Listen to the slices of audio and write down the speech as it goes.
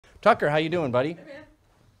Tucker, how you doing, buddy? Hey, man.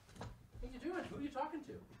 How you doing? Who are you talking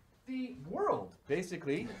to? The world,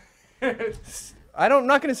 basically. I'm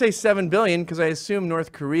not going to say 7 billion because I assume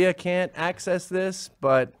North Korea can't access this,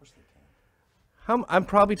 but I'm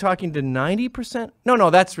probably talking to 90%. No,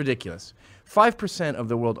 that's ridiculous. 5% of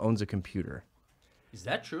the world owns a computer. Is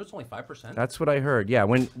that true? It's only 5%? That's what I heard. Yeah,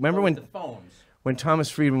 remember the phones? when Thomas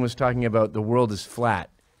Friedman was talking about the world is flat.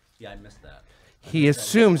 Yeah, I missed that. He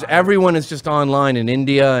assumes everyone is just online in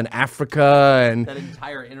India and Africa and That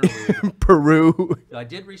entire interlude. Peru. I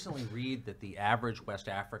did recently read that the average West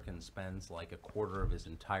African spends like a quarter of his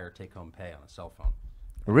entire take-home pay on a cell phone.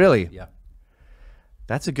 Really? Yeah.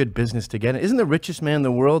 That's a good business to get in. Isn't the richest man in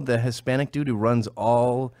the world the Hispanic dude who runs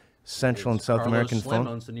all Central and South American Slim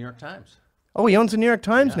phone? owns the New York Times. Oh, he owns the New York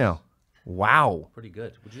Times Yes. now. Wow. Pretty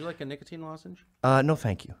good. Would you like a nicotine lozenge? No,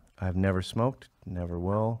 thank you. I've never smoked, never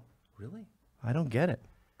will. Really? I don't get it.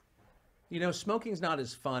 You know, smoking's not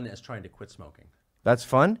as fun as trying to quit smoking. That's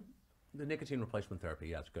fun? The nicotine replacement therapy,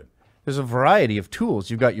 yeah, it's good. There's a variety of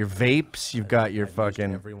tools. You've got your vapes, you've got your I've used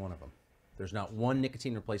fucking... every one of them. There's not one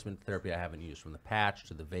nicotine replacement therapy I haven't used, from the patch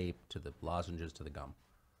to the vape to the lozenges to the gum.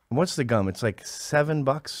 What's the gum? It's like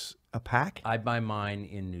 $7 a pack? I buy mine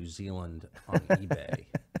in New Zealand on eBay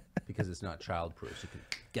because it's not childproof, so you can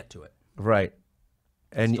get to it. Right.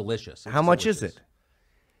 It's delicious. How much is it?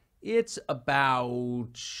 It's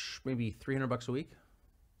about maybe $300 a week.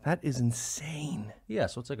 That is insane. Yeah,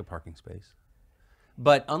 so it's like a parking space.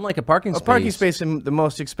 But unlike a parking space... A parking space in the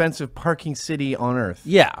most expensive parking city on earth.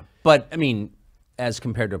 Yeah, but I mean, as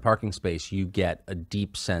compared to a parking space, you get a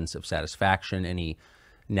deep sense of satisfaction, any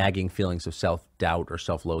nagging feelings of self-doubt or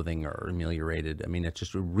self-loathing are ameliorated. I mean, it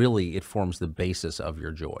just really, it forms the basis of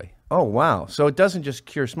your joy. Oh, wow. So it doesn't just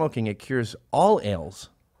cure smoking, it cures all ails.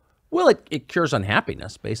 Well, it cures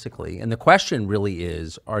unhappiness, basically. And the question really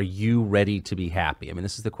is, are you ready to be happy? I mean,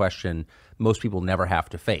 this is the question most people never have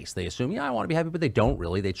to face. They assume, yeah, I want to be happy, but they don't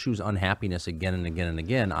really. They choose unhappiness again and again and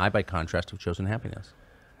again. I, by contrast, have chosen happiness.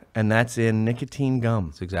 And that's in nicotine gum.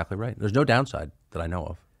 That's exactly right. There's no downside that I know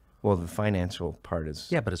of. Well, the financial part is...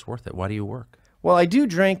 Yeah, but it's worth it. Why do you work? Well, I do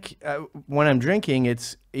drink. When I'm drinking,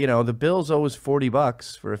 it's, the bill's always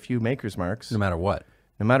 $40 for a few Maker's Marks. No matter what.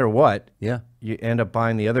 No matter what. Yeah. You end up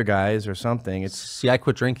buying the other guys or something. See, I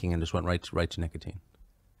quit drinking and just went right to nicotine.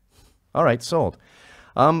 All right, sold.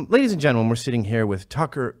 Ladies and gentlemen, we're sitting here with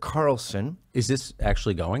Tucker Carlson. Is this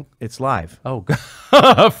actually going? It's live. Oh,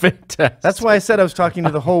 fantastic. That's why I said I was talking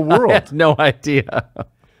to the whole world. I had no idea.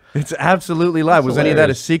 It's absolutely live. Was any of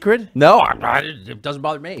that a secret? No, it doesn't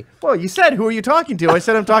bother me. Well, you said, who are you talking to? I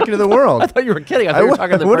said, I'm talking to the world. I thought you were kidding. I thought you were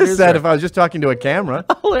talking to the would have producer. said if I was just talking to a camera.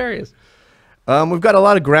 Hilarious. We've got a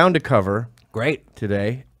lot of ground to cover. Great.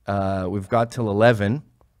 Today. We've got till 11.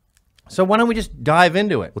 So why don't we just dive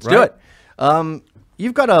into it? Let's do it.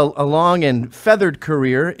 You've got a long and feathered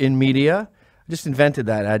career in media. I just invented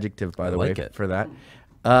that adjective, by the way, for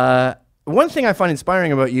that. One thing I find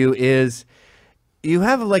inspiring about you is you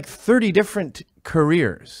have like 30 different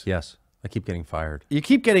careers. Yes. I keep getting fired. You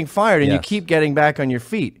keep getting fired and you keep getting back on your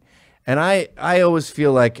feet. And I always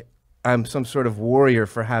feel like I'm some sort of warrior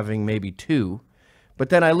for having maybe 2. But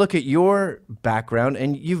then I look at your background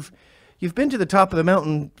and you've been to the top of the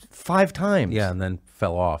mountain 5 times. Yeah, and then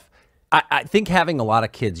fell off. I think having a lot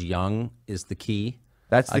of kids young is the key.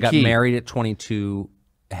 That's the key. I got married at 22,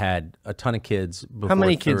 had a ton of kids before 30. How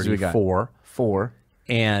many kids do we got? 4.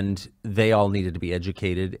 And they all needed to be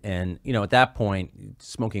educated. And, at that point,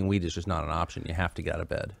 smoking weed is just not an option. You have to get out of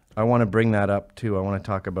bed. I want to bring that up, too. I want to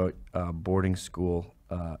talk about boarding school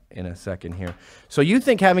in a second here. So you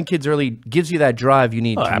think having kids early gives you that drive you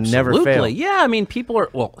need to never fail? Yeah, I mean, people are,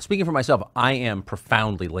 well, speaking for myself, I am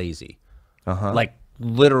profoundly lazy. Like,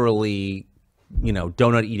 literally,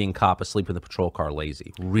 donut eating cop asleep in the patrol car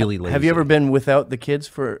lazy. Really lazy. Have you ever been without the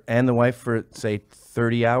kids and the wife for, say,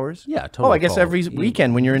 30 hours? Yeah, totally. Oh, I guess every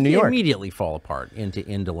weekend when you're in New York. Immediately fall apart into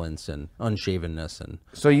indolence and unshavenness. And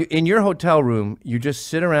so in your hotel room, you just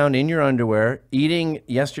sit around in your underwear, eating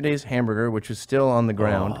yesterday's hamburger, which was still on the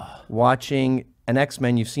ground, watching an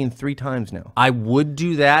X-Men you've seen 3 times now. I would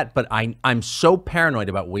do that, but I'm so paranoid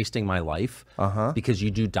about wasting my life because you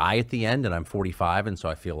do die at the end, and I'm 45, and so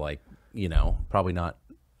I feel like, probably not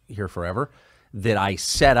here forever, that I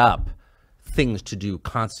set up things to do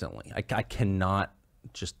constantly. I cannot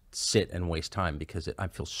just sit and waste time because I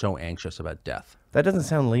feel so anxious about death. That doesn't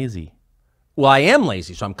sound lazy. Well, I am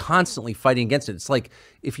lazy, so I'm constantly fighting against it. It's like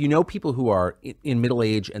if you know people who are in middle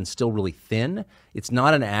age and still really thin, it's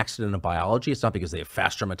not an accident of biology. It's not because they have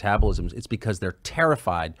faster metabolisms. It's because they're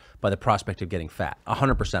terrified by the prospect of getting fat.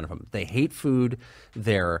 100% of them. They hate food.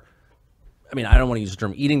 They're I mean, I don't want to use the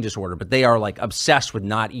term eating disorder, but they are like obsessed with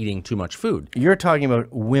not eating too much food. You're talking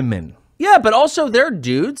about women. Yeah, but also they're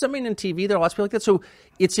dudes. I mean, in TV, there are lots of people like that. So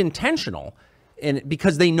it's intentional, and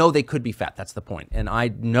because they know they could be fat. That's the point. And I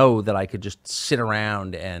know that I could just sit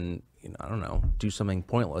around and, I don't know, do something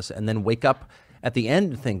pointless, and then wake up at the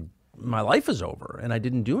end and think my life is over, and I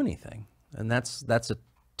didn't do anything. And that's a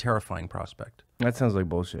terrifying prospect. That sounds like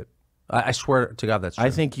bullshit. I swear to God, that's true. I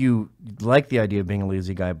think you like the idea of being a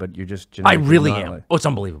lazy guy, but you're just I genetically really not am. like- Oh, it's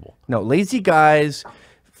unbelievable. No, lazy guys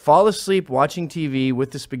fall asleep watching TV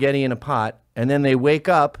with the spaghetti in a pot, and then they wake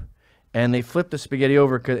up and they flip the spaghetti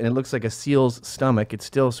over and it looks like a seal's stomach. It's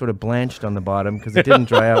still sort of blanched on the bottom because it didn't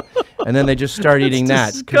dry out. And then they just start eating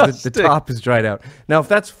that because the top is dried out. Now, if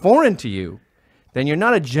that's foreign to you, then you're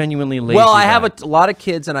not a genuinely lazy Well, I guy. have a lot of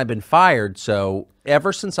kids, and I've been fired. So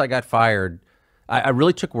ever since I got fired, I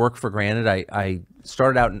really took work for granted. I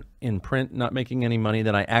started out in print, not making any money.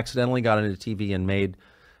 Then I accidentally got into TV and made,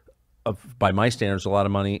 by my standards, a lot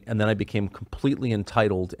of money. And then I became completely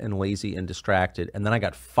entitled and lazy and distracted. And then I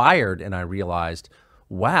got fired, and I realized,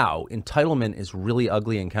 wow, entitlement is really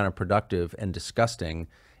ugly and counterproductive and disgusting,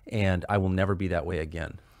 and I will never be that way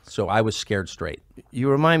again. So I was scared straight. You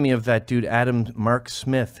remind me of that dude, Mark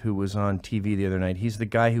Smith, who was on TV the other night. He's the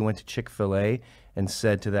guy who went to Chick-fil-A and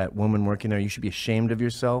said to that woman working there, you should be ashamed of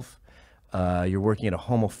yourself. You're working at a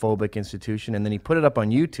homophobic institution. And then he put it up on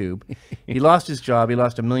YouTube. He lost his job. He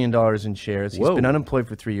lost $1 million in shares. He's been unemployed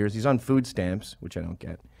for 3 years. He's on food stamps, which I don't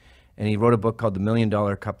get. And he wrote a book called The $1 Million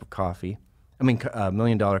Cup of Coffee. $1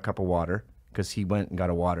 Million Cup of Water, because he went and got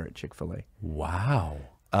a water at Chick-fil-A. Wow.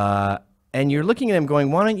 And you're looking at him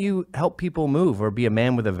going, why don't you help people move or be a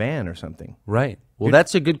man with a van or something? Right. Well,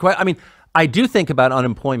 that's a good question. I mean, I do think about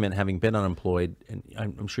unemployment, having been unemployed, and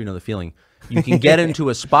I'm sure you know the feeling. You can get into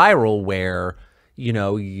a spiral where,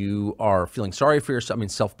 you are feeling sorry for yourself. I mean,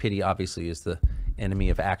 self-pity obviously is the enemy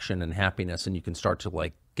of action and happiness, and you can start to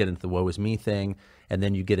like get into the woe is me thing, and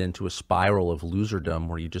then you get into a spiral of loserdom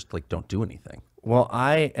where you just like don't do anything. Well,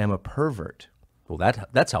 I am a pervert. Well,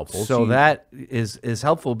 that's helpful. So that is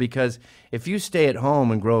helpful, because if you stay at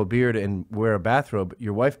home and grow a beard and wear a bathrobe,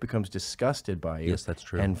 your wife becomes disgusted by you. Yes, that's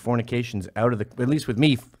true. And fornication's out of the, at least with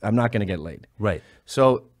me, I'm not going to get laid. Right.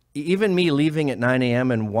 So even me leaving at 9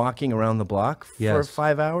 a.m. and walking around the block for Yes.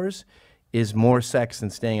 5 hours is more sex than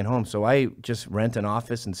staying at home. So I just rent an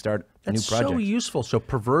office and start a new project. That's so useful. So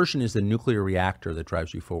perversion is the nuclear reactor that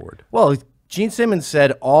drives you forward. Well, Gene Simmons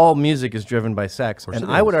said all music is driven by sex, and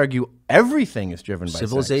I would argue everything is driven by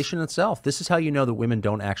Civilization itself. This is how you know that women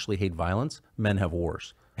don't actually hate violence. Men have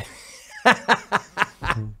wars.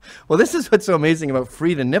 Well, this is what's so amazing about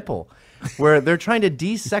Free the Nipple, where they're trying to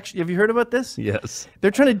desexualize. Have you heard about this? Yes.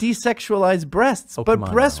 They're trying to desexualize breasts, but come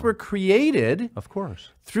on breasts now. were created Of course.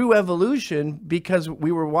 through evolution because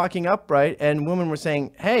we were walking upright and women were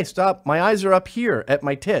saying, hey, stop, my eyes are up here at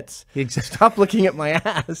my tits. Exactly. Stop looking at my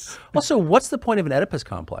ass. Also, what's the point of an Oedipus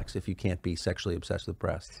complex if you can't be sexually obsessed with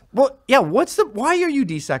breasts? Well, yeah, why are you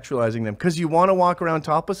desexualizing them? Because you want to walk around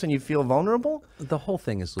topless and you feel vulnerable? The whole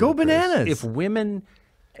thing is Go ludicrous. bananas. If women,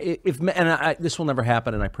 this will never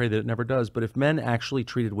happen, and I pray that it never does, but if men actually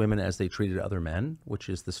treated women as they treated other men, which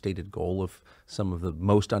is the stated goal of some of the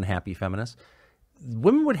most unhappy feminists,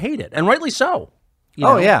 women would hate it, and rightly so.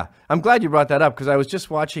 Oh, yeah. I'm glad you brought that up, because I was just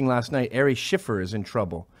watching last night. Ari Schiffer is in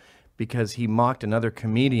trouble because he mocked another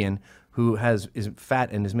comedian who is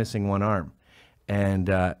fat and is missing one arm. And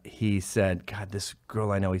he said, God, this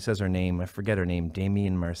girl I know, he says her name, I forget her name,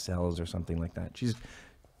 Damien Marcells or something like that.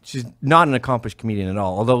 She's not an accomplished comedian at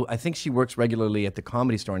all, although I think she works regularly at the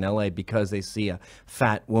Comedy Store in L.A. because they see a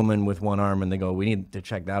fat woman with one arm and they go, we need to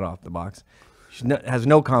check that off the box. She has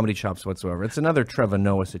no comedy chops whatsoever. It's another Trevor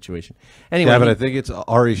Noah situation. Anyway, Gavin, I think it's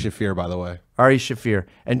Ari Shafir, by the way. Ari Shafir.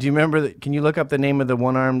 And do you remember, can you look up the name of the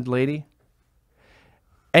one-armed lady?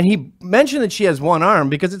 And he mentioned that she has one arm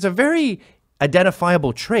because it's a very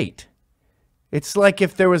identifiable trait. It's like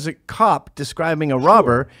if there was a cop describing a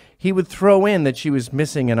robber, he would throw in that she was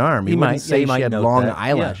missing an arm. He wouldn't say she had long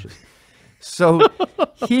eyelashes. Yeah. So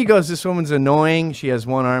he goes, this woman's annoying. She has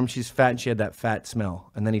one arm. She's fat, and she had that fat smell.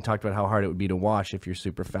 And then he talked about how hard it would be to wash if you're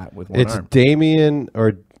super fat with one arm. It's Damien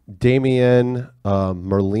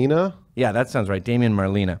Merlina. Yeah, that sounds right. Damien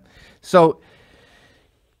Marlena. So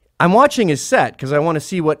I'm watching his set because I want to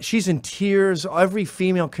see what she's in tears. Every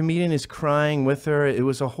female comedian is crying with her. It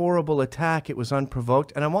was a horrible attack. It was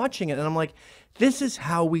unprovoked. And I'm watching it and I'm like, this is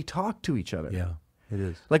how we talk to each other. Yeah, it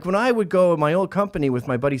is. Like when I would go in my old company with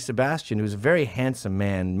my buddy Sebastian, who's a very handsome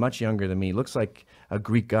man, much younger than me, looks like a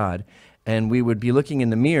Greek god. And we would be looking in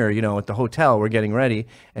the mirror, you know, at the hotel, we're getting ready.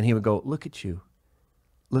 And he would go, look at you.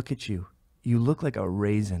 Look at you. You look like a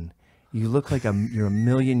raisin. You look like you're a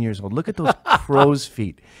million years old. Look at those crow's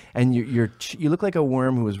feet. And you look like a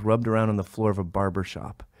worm who was rubbed around on the floor of a barber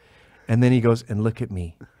shop. And then he goes, and look at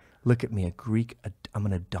me. Look at me, I'm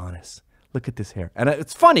an Adonis. Look at this hair. And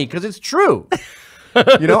it's funny because it's true.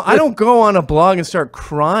 You know, I don't go on a blog and start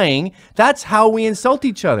crying. That's how we insult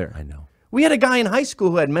each other. I know. We had a guy in high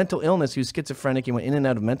school who had mental illness, who was schizophrenic. He went in and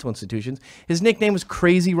out of mental institutions. His nickname was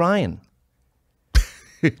Crazy Ryan.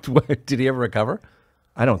 Did he ever recover?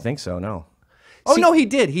 I don't think so, no. Oh, no, he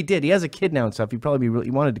did. He did. He has a kid now and stuff. He'd probably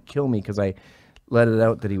he wanted to kill me because I let it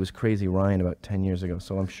out that he was Crazy Ryan about 10 years ago.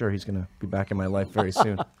 So I'm sure he's going to be back in my life very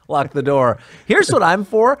soon. Lock the door. Here's what I'm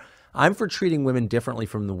for. I'm for treating women differently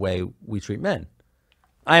from the way we treat men.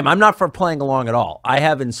 I'm not for playing along at all. I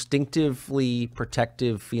have instinctively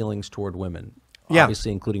protective feelings toward women. Yeah.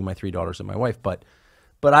 Obviously, including my 3 daughters and my wife. But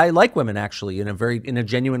I like women actually in a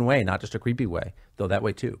genuine way, not just a creepy way, though that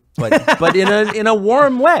way too. But in a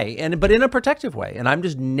warm way, but in a protective way. And I'm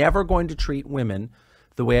just never going to treat women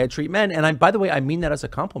the way I treat men. And by the way, I mean that as a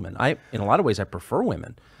compliment. In a lot of ways, I prefer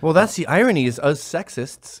women. Well, that's the irony is us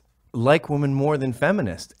sexists like women more than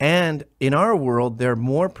feminists. And in our world, they're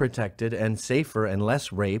more protected and safer and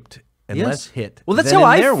less raped and less hit. Well, that's than how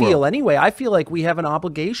in I their feel world. anyway. I feel like we have an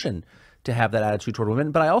obligation to have that attitude toward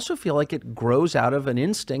women, but I also feel like it grows out of an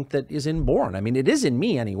instinct that is inborn. I mean, it is in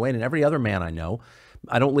me anyway, and in every other man I know.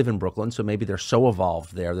 I don't live in Brooklyn, so maybe they're so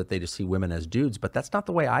evolved there that they just see women as dudes, but that's not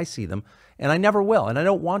the way I see them, and I never will, and I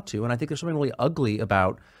don't want to, and I think there's something really ugly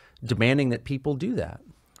about demanding that people do that.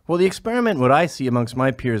 Well, the experiment, what I see amongst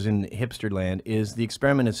my peers in hipster land is the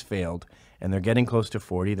experiment has failed, and they're getting close to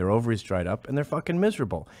 40, their ovaries dried up, and they're fucking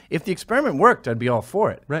miserable. If the experiment worked, I'd be all for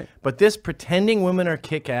it. Right. But this pretending women are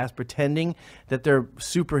kick-ass, pretending that they're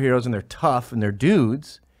superheroes and they're tough and they're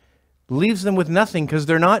dudes, leaves them with nothing because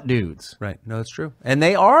they're not dudes. Right. No, that's true. And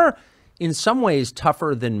they are, in some ways,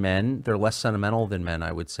 tougher than men. They're less sentimental than men,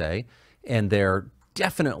 I would say. And they're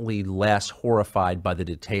definitely less horrified by the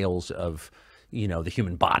details of, you know, the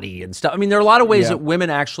human body and stuff. I mean, there are a lot of ways that women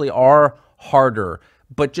actually are harder,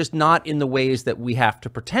 but just not in the ways that we have to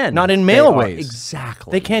pretend. Not in male ways.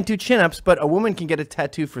 Exactly. They can't do chin-ups, but a woman can get a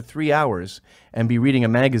tattoo for 3 hours and be reading a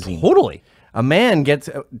magazine. Totally. A man gets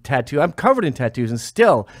a tattoo. I'm covered in tattoos, and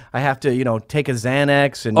still I have to, you know, take a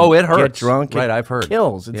Xanax and it hurts. get drunk. Right, It I've heard.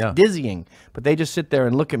 Kills. It's dizzying. But they just sit there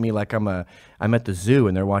and look at me like I'm at the zoo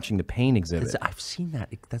and they're watching the pain exhibit. I've seen that.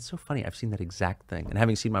 That's so funny. I've seen that exact thing. And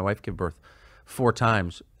having seen my wife give birth 4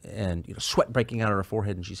 times and, you know, sweat breaking out on her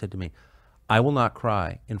forehead, and she said to me, "I will not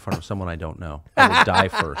cry in front of someone I don't know. I will die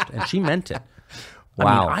first." And she meant it. Wow.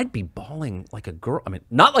 I mean, I'd be bawling like a girl. I mean,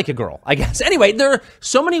 not like a girl, I guess. Anyway, there are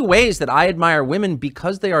so many ways that I admire women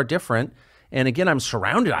because they are different. And again, I'm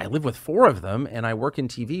surrounded. I live with 4 of them, and I work in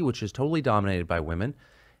TV, which is totally dominated by women.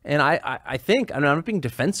 And I think, I mean, I'm not being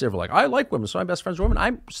defensive, like, I like women, so I'm best friends with women.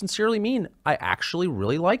 I sincerely mean I actually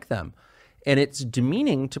really like them. And it's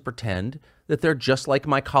demeaning to pretend that they're just like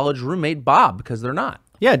my college roommate, Bob, because they're not.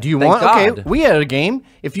 Yeah, do you Thank want... God. Okay, we had a game.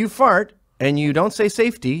 If you fart and you don't say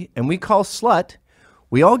safety and we call slut,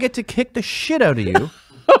 we all get to kick the shit out of you.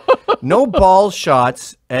 No ball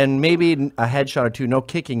shots and maybe a headshot or 2, no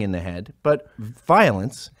kicking in the head, but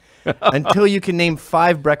violence until you can name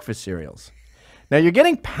 5 breakfast cereals. Now, you're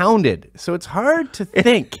getting pounded, so it's hard to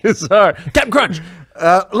think. It's hard. Captain Crunch.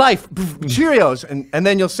 Life, Cheerios, and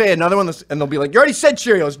then you'll say another one, and they'll be like, "You already said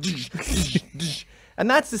Cheerios." And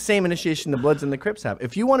that's the same initiation the Bloods and the Crips have.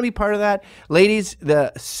 If you want to be part of that, ladies,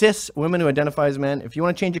 the cis women who identify as men, if you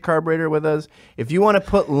want to change a carburetor with us, if you want to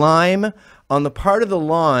put lime on the part of the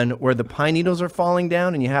lawn where the pine needles are falling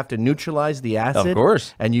down and you have to neutralize the acid, Of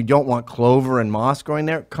course. and you don't want clover and moss growing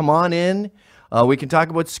there, come on in. We can talk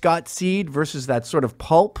about Scott seed versus that sort of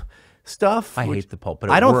pulp stuff. I hate the pulp, but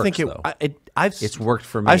it I don't works, think it. though. It's worked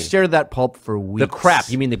for me. I've stared at that pulp for weeks. The crap.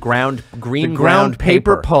 You mean the green ground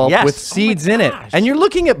paper pulp Yes. with seeds Oh my in it, gosh. and you're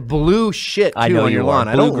looking at blue shit too I know on you your are. lawn.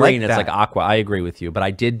 I don't Blue-green, like it's that. like aqua. I agree with you, but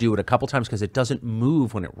I did do it a couple times because it doesn't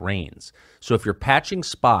move when it rains. So if you're patching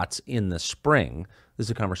spots in the spring, this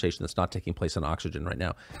is a conversation that's not taking place on Oxygen right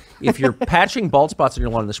now. If you're patching bald spots in your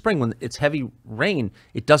lawn in the spring, when it's heavy rain,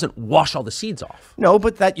 it doesn't wash all the seeds off. No,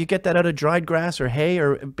 but that you get that out of dried grass or hay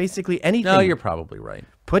or basically anything. No, you're probably right.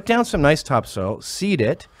 Put down some nice topsoil, seed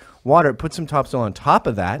it, water it, put some topsoil on top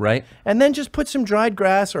of that, Right. and then just put some dried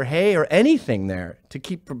grass or hay or anything there to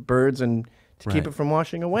keep birds and to keep it from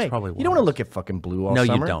washing away. probably You don't want to look at fucking blue all No, you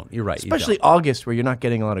summer. don't. You're right, you Especially August where you're not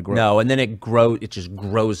getting a lot of growth. No, and then it just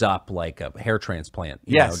grows up like a hair transplant.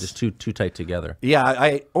 You know, just too tight together.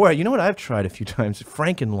 Yeah, or you know what I've tried a few times?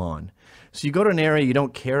 Frankenlawn. So you go to an area you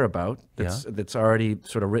don't care about that's already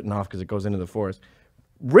sort of written off because it goes into the forest.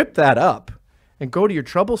 Rip that up and go to your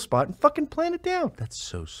trouble spot and fucking plant it down. That's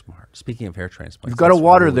so smart. Speaking of hair transplants, You've got to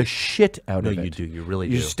water really, the shit out of it. No, you do. You really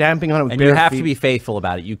do. You're stamping on it with and bare you have feet. to be faithful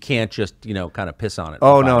about it. You can't just, kind of piss on it.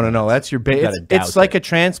 Oh, no. That's your base. It's like a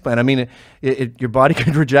transplant. I mean, your body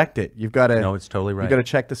could reject it. You've got to. No, it's totally right. You've got to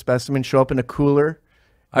check the specimen, show up in a cooler.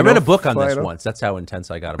 I read a book on this once. That's how intense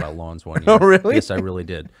I got about lawns one year. Oh, really? Yes, I really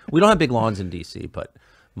did. We don't have big lawns in D.C., but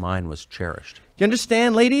mine was cherished. You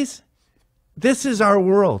understand, ladies? This is our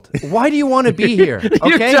world. Why do you want to be here?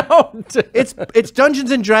 Okay? You don't. It's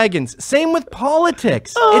Dungeons and Dragons. Same with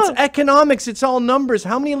politics. It's economics. It's all numbers.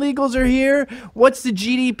 How many illegals are here? What's the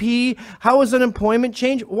GDP? How is unemployment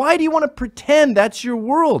change? Why do you want to pretend that's your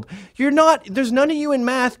world? You're not. There's none of you in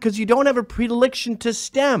math because you don't have a predilection to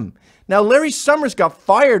STEM. Now, Larry Summers got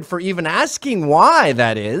fired for even asking why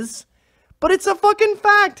that is, but it's a fucking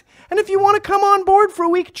fact. And if you want to come on board for a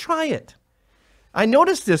week, try it. I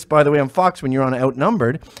noticed this, by the way, on Fox when you're on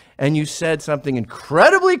Outnumbered, and you said something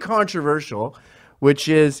incredibly controversial, which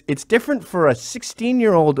is it's different for a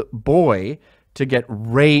 16-year-old boy to get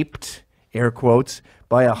raped, air quotes,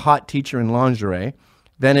 by a hot teacher in lingerie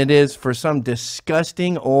than it is for some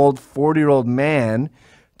disgusting old 40-year-old man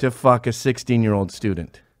to fuck a 16-year-old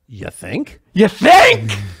student. You think? You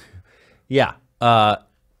think? Yeah.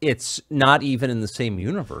 It's not even in the same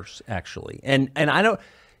universe, actually. And I don't...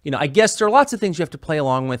 I guess there are lots of things you have to play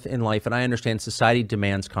along with in life, and I understand society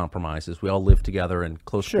demands compromises. We all live together in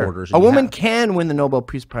close quarters. A woman can win the Nobel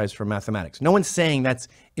Peace Prize for mathematics. No one's saying that's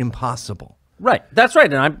impossible. Right. That's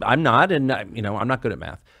right. And I'm not, and I'm not good at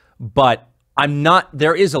math. But I'm not.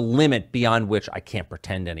 There is a limit beyond which I can't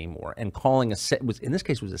pretend anymore. And calling in this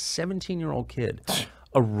case was a 17-year-old kid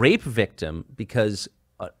a rape victim because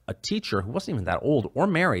a teacher who wasn't even that old or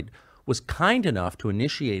married was kind enough to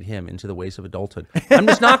initiate him into the ways of adulthood. I'm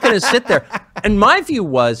just not going to sit there. And my view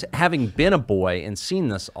was, having been a boy and seen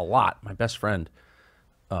this a lot, my best friend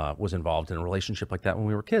was involved in a relationship like that when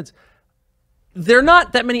we were kids. There are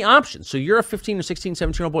not that many options. So you're a 15 or 16,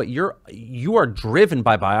 17-year-old boy. You are driven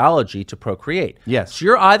by biology to procreate. Yes. So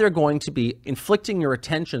you're either going to be inflicting your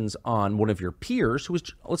attentions on one of your peers who is,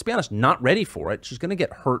 let's be honest, not ready for it. She's going to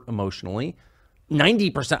get hurt emotionally.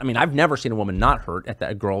 90%. I mean, I've never seen a woman not hurt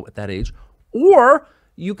a girl at that age. Or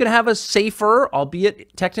you could have a safer,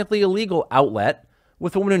 albeit technically illegal, outlet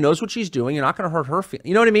with a woman who knows what she's doing. You're not going to hurt her feelings.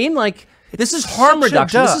 You know what I mean? Like, this is harm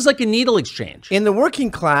reduction. This is like a needle exchange. In the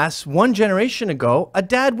working class, one generation ago, a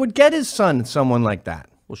dad would get his son someone like that.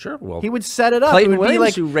 Well, sure. Well, he would set it up. Clayton it would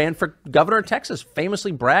Williams, be like, who ran for governor of Texas,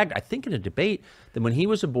 famously bragged, I think in a debate, that when he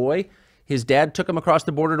was a boy, his dad took him across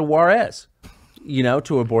the border to Juarez,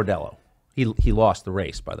 to a bordello. He lost the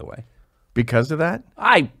race, by the way. Because of that?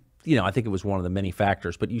 I think it was one of the many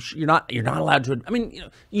factors. But you're not allowed to. I mean,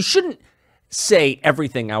 you shouldn't say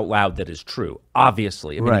everything out loud that is true.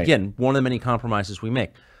 Obviously, I mean, again, one of the many compromises we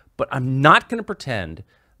make. But I'm not going to pretend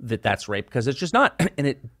that that's rape because it's just not, and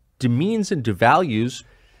it demeans and devalues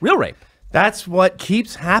real rape. That's what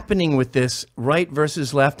keeps happening with this right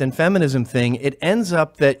versus left and feminism thing. It ends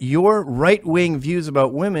up that your right-wing views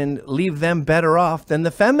about women leave them better off than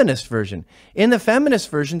the feminist version. In the feminist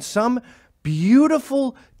version, some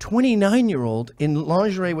beautiful 29-year-old in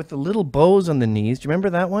lingerie with the little bows on the knees. Do you remember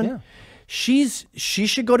that one? Yeah. She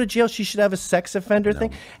should go to jail. She should have a sex offender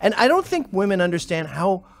thing. And I don't think women understand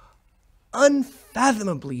how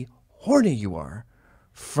unfathomably horny you are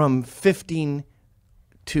from 15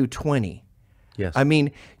 to 20. Yes. I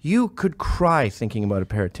mean, you could cry thinking about a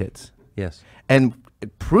pair of tits. Yes. And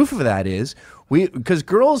proof of that is because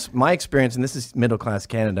girls, my experience, and this is middle class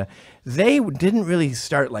Canada, they didn't really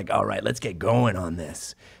start like, all right, let's get going on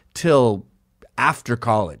this till after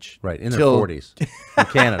college. Right, in their 40s in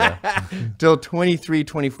Canada. Till 23,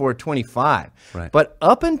 24, 25. Right. But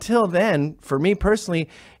up until then, for me personally,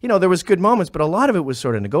 there was good moments, but a lot of it was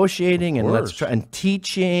sort of negotiating and and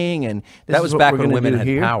teaching, and that was back when women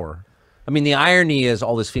had power. I mean, the irony is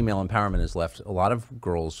all this female empowerment has left a lot of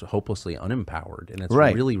girls hopelessly unempowered, and it's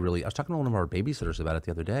really, really. I was talking to one of our babysitters about it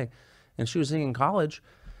the other day, and she was saying in college,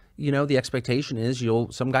 the expectation is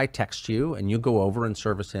some guy texts you and you go over and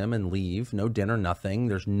service him and leave, no dinner, nothing.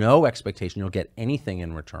 There's no expectation you'll get anything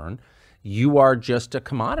in return. You are just a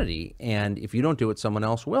commodity, and if you don't do it, someone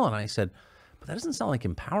else will. And I said, but that doesn't sound like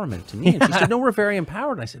empowerment to me. And she said, no, we're very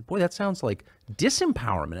empowered. And I said, boy, that sounds like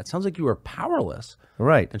disempowerment. It sounds like you are powerless.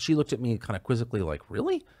 Right. And she looked at me kind of quizzically like,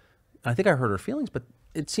 really? And I think I hurt her feelings, but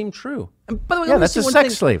it seemed true. And by the way, yeah, that's a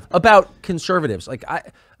sex slave. About conservatives. Like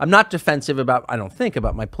I'm not defensive about, I don't think,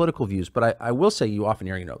 about my political views, but I will say you often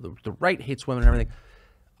hear, the right hates women and everything.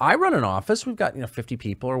 I run an office. We've got 50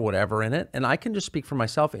 people or whatever in it, and I can just speak for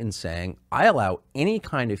myself in saying I allow any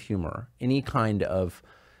kind of humor, any kind of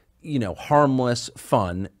you know, harmless,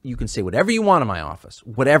 fun. You can say whatever you want in my office,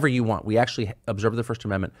 whatever you want. We actually observe the First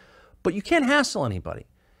Amendment, but you can't hassle anybody.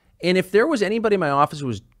 And if there was anybody in my office who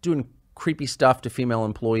was doing creepy stuff to female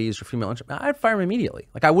employees or female, I'd fire him immediately.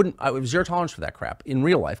 Like I would have zero tolerance for that crap in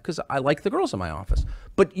real life because I like the girls in my office.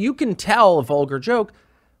 But you can tell a vulgar joke.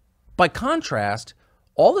 By contrast,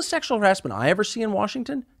 all the sexual harassment I ever see in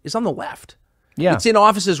Washington is on the left. Yeah. It's in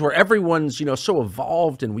offices where everyone's, you know, so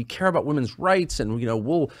evolved and we care about women's rights and, you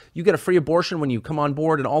know, you get a free abortion when you come on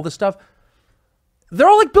board and all this stuff. They're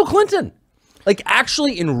all like Bill Clinton, like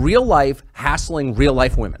actually in real life, hassling real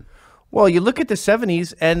life women. Well, you look at the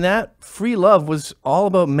 70s, and that free love was all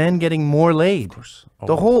about men getting more laid. Of course.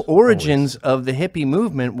 The whole origins of the hippie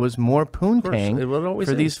movement was more poontang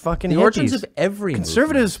for these fucking hippies. The origins of every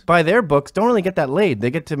Conservatives, movement. by their books, don't really get that laid.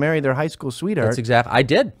 They get to marry their high school sweetheart. That's exactly. I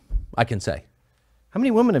did. I can say. How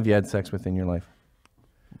many women have you had sex with in your life?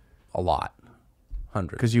 A lot.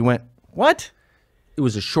 Hundreds. Because you went, what? It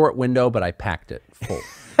was a short window, but I packed it full.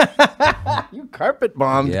 You carpet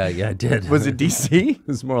bombed. Yeah, I did. Was it DC? It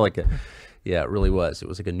was more like a, yeah, it really was. It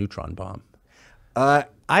was like a neutron bomb.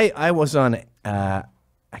 I was on, I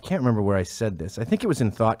can't remember where I said this. I think it was in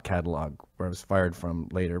Thought Catalog where I was fired from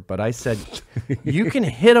later. But I said, you can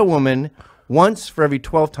hit a woman once for every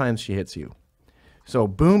 12 times she hits you. So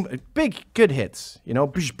boom, big, good hits, you know,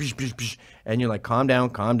 bish, bish, bish, bish, and you're like, calm down,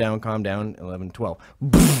 11, 12.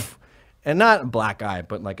 Boof. And not a black eye,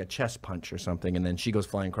 but like a chest punch or something, and then she goes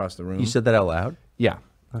flying across the room. You said that out loud? Yeah,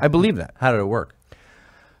 I believe that. How did it work?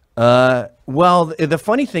 Well, the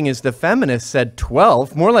funny thing is the feminists said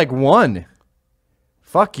 12, more like 1.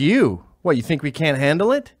 Fuck you. What, you think we can't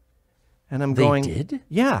handle it? And I'm going, They did?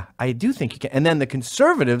 Yeah, I do think you can. And then the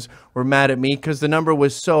conservatives were mad at me because the number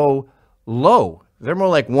was so low. They're more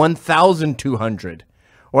like 1,200.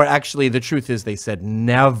 Or actually, the truth is they said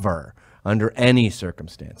never under any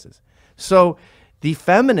circumstances. So the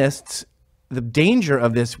feminists, the danger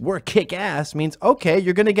of this, we're kick ass, means, okay,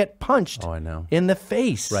 you're going to get punched in the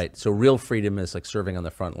face. Right. So real freedom is like serving on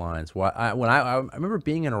the front lines. I remember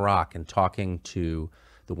being in Iraq and talking to,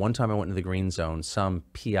 the one time I went into the green zone, some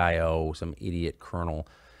PIO, some idiot colonel,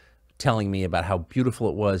 telling me about how beautiful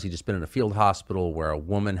it was. He'd just been in a field hospital where a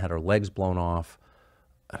woman had her legs blown off.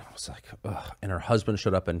 And I was like, ugh. And her husband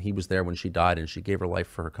showed up and he was there when she died and she gave her life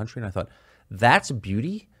for her country. And I thought, that's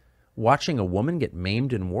beauty? Watching a woman get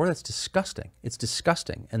maimed in war, that's disgusting. It's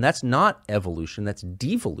disgusting. And that's not evolution, that's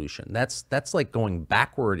devolution. That's like going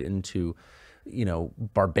backward into, you know,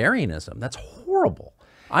 barbarianism. That's horrible.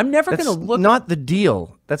 I'm never going to look. That's not the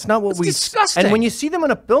deal. That's not what we. Disgusting. And when you see them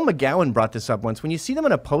on a, Bill McGowan brought this up once. When you see them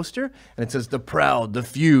on a poster and it says the proud, the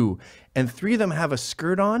few, and 3 of them have a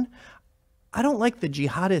skirt on, I don't like the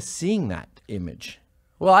jihadists seeing that image.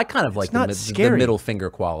 Well, I kind of like the scary. middle finger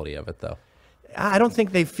quality of it, though. I don't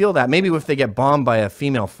think they feel that. Maybe if they get bombed by a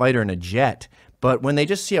female fighter in a jet. But when they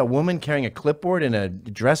just see a woman carrying a clipboard in a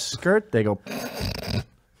dress skirt, they go,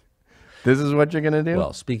 this is what you're going to do?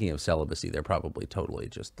 Well, speaking of celibacy, they're probably totally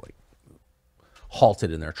just like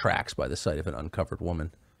halted in their tracks by the sight of an uncovered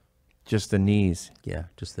woman. Just the knees. Yeah,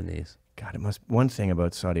 just the knees. God, it must. One thing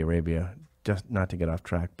about Saudi Arabia, just not to get off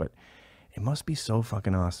track, but it must be so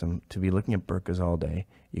fucking awesome to be looking at burqas all day.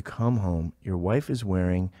 You come home, your wife is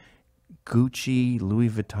wearing Gucci, Louis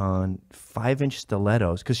Vuitton, 5-inch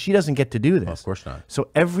stilettos, because she doesn't get to do this. Oh, of course not. So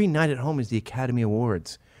every night at home is the Academy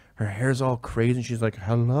Awards. Her hair's all crazy, and she's like,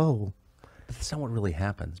 hello. But that's not what really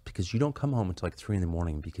happens, because you don't come home until like 3 in the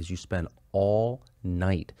morning because you spend all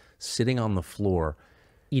night sitting on the floor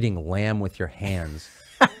eating lamb with your hands.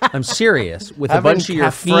 I'm serious. With a bunch of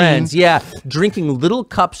your friends. Yeah, drinking little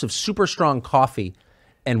cups of super strong coffee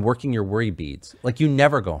and working your worry beads. Like you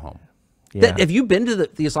never go home. Yeah. Have you been to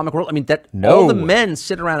the Islamic world? I mean, No. all the men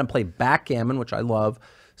sit around and play backgammon, which I love,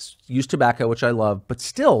 use tobacco, which I love, but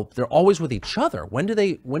still, they're always with each other. When do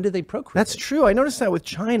they procreate? That's true. I noticed that with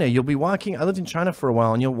China. You'll be walking. I lived in China for a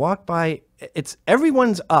while, and you'll walk by. It's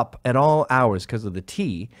everyone's up at all hours because of the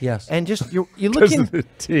tea. Yes. And just you look in the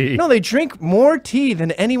tea. No, they drink more tea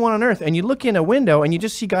than anyone on earth. And you look in a window, and you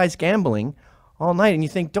just see guys gambling all night, and you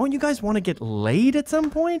think, don't you guys want to get laid at some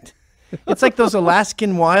point? It's like those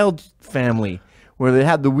Alaskan Wild family where they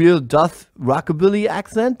have the weird Duff rockabilly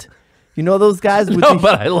accent. You know those guys? With No,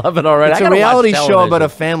 but I love it already. It's a reality show about a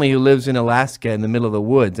family who lives in Alaska in the middle of the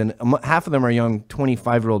woods. And half of them are young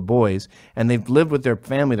 25-year-old boys. And they've lived with their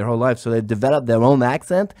family their whole life. So they've developed their own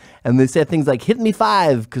accent. And they say things like, hit me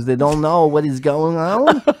 5, because they don't know what is going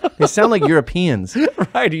on. They sound like Europeans.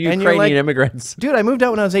 Right, Ukrainian immigrants. Dude, I moved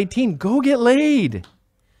out when I was 18. Go get laid.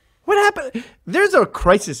 What happened? There's a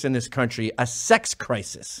crisis in this country, a sex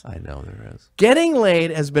crisis. I know there is. Getting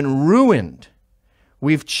laid has been ruined.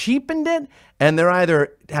 We've cheapened it, and they're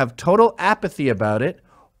either have total apathy about it,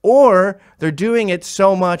 or they're doing it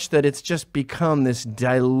so much that it's just become this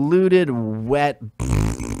diluted, wet.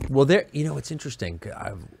 Well, it's interesting.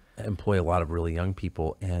 I employ a lot of really young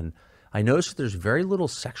people, and I notice that there's very little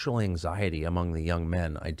sexual anxiety among the young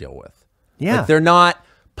men I deal with. Yeah. Like, they're not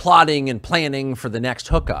plotting and planning for the next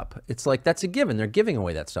hookup. It's like, that's a given. They're giving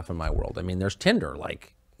away that stuff in my world. I mean, there's Tinder.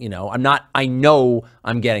 Like, I know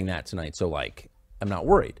I'm getting that tonight, so like, I'm not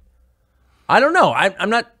worried. I don't know. I'm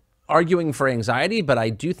not arguing for anxiety, but I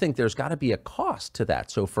do think there's got to be a cost to that.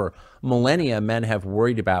 So for millennia, men have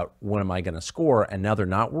worried about when am I going to score, and now they're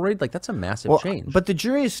not worried. Like, that's a massive change. But the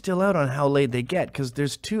jury is still out on how laid they get, because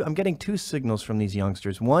I'm getting two signals from these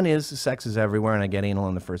youngsters. One is sex is everywhere and I get anal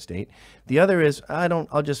on the first date. The other is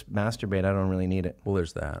I'll just masturbate. I don't really need it. Well,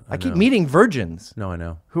 there's that. I keep meeting virgins. No, I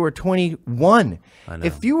know. Who are 21. I know.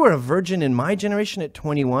 If you were a virgin in my generation at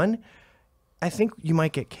 21, I think you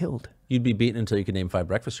might get killed. You'd be beaten until you could name 5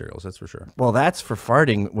 breakfast cereals, that's for sure. Well, that's for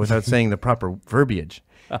farting without saying the proper verbiage.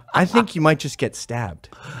 I think you might just get stabbed.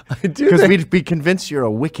 I do. Because we'd be convinced you're a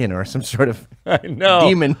Wiccan or some sort of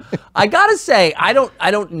demon. I gotta say, I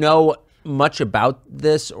don't know much about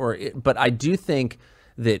this, but I do think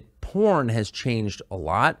that porn has changed a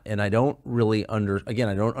lot, and I don't really I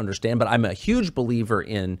don't understand, but I'm a huge believer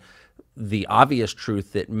in the obvious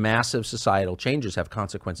truth that massive societal changes have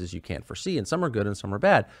consequences you can't foresee, and some are good and some are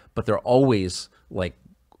bad, but they're always like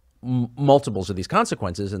multiples of these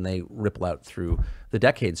consequences, and they ripple out through the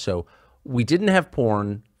decades. So we didn't have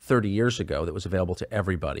porn 30 years ago that was available to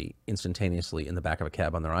everybody instantaneously in the back of a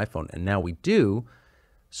cab on their iPhone, and now we do.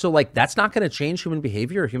 So, like, that's not going to change human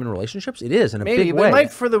behavior or human relationships? It is, in a big way. It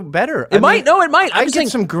might for the better. It might. No, it might. I get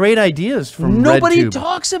some great ideas from Nobody RedTube.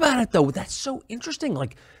 talks about it, though. That's so interesting.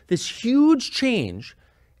 Like, this huge change,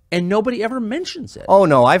 and nobody ever mentions it. Oh,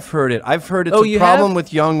 no, I've heard it. I've heard it's a problem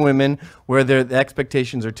with young women where the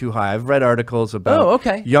expectations are too high. I've read articles about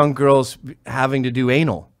young girls having to do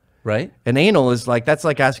anal. Right. And anal is like, that's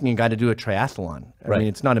like asking a guy to do a triathlon. I mean,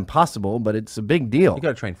 it's not impossible, but it's a big deal. You got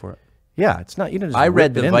to train for it. Yeah, it's not, you know, just I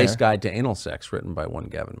read whip it The in Vice there. Guide to Anal Sex, written by one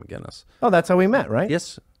Gavin McInnes. Oh, that's how we met, right?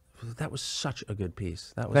 Yes. That was such a good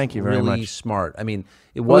piece. That was Thank you very really much. Smart. I mean,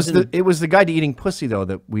 it wasn't... It was the guide to eating pussy, though,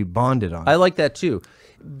 that we bonded on. I like that, too.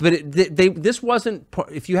 But this wasn't...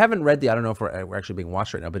 If you haven't read I don't know if we're actually being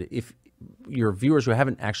watched right now, but if your viewers who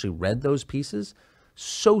haven't actually read those pieces,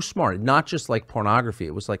 so smart. Not just like pornography.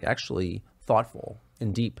 It was like actually thoughtful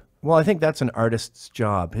and deep. Well, I think that's an artist's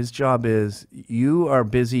job. His job is, you are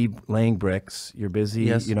busy laying bricks, you're busy,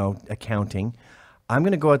 you know, accounting. I'm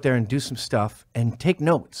going to go out there and do some stuff and take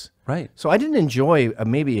notes. Right. So I didn't enjoy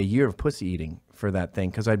maybe a year of pussy eating for that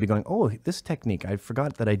thing, because I'd be going, oh, this technique, I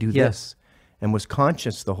forgot that I do this, and was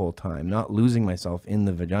conscious the whole time, not losing myself in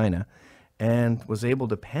the vagina, and was able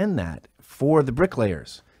to pen that for the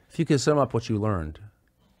bricklayers. If you could sum up what you learned.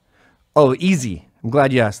 Oh, easy. I'm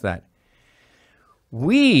glad you asked that.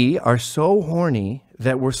 We are so horny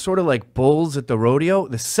that we're sort of like bulls at the rodeo.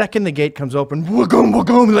 The second the gate comes open,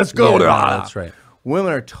 wagum, let's go. Yeah, that's right.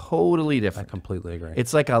 Women are totally different. I completely agree.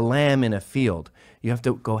 It's like a lamb in a field. You have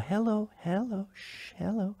to go, hello, hello, shh,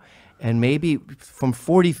 hello. And maybe from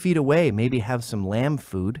 40 feet away, maybe have some lamb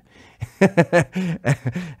food.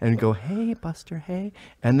 And go, hey, Buster, hey.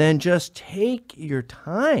 And then just take your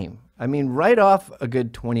time. I mean, right off a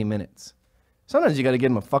good 20 minutes. Sometimes you got to give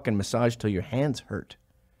them a fucking massage till your hands hurt.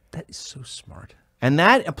 That is so smart. And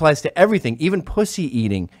that applies to everything, even pussy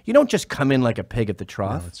eating. You don't just come in like a pig at the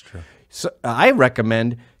trough. No, that's true. So I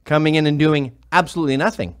recommend coming in and doing absolutely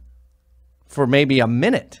nothing for maybe a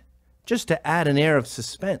minute, just to add an air of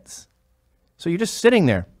suspense. So you're just sitting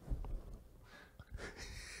there.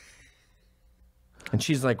 And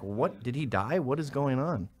she's like, what? Did he die? What is going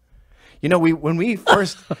on? You know, when we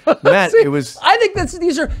first met, it was... I think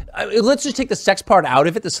these are... let's just take the sex part out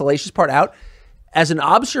of it, the salacious part out. As an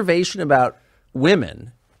observation about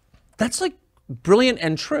women, that's like brilliant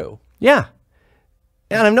and true. Yeah.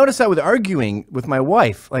 And I've noticed that with arguing with my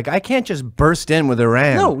wife. Like, I can't just burst in with a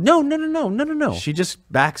ram. No. She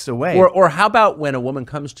just backs away. Or how about when a woman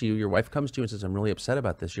comes to you, your wife comes to you and says, I'm really upset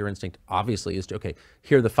about this. Your instinct obviously is to, okay,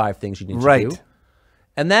 here are the 5 things you need to do.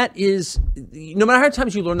 And that is, no matter how many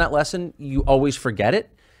times you learn that lesson, you always forget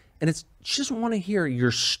it. And she doesn't want to hear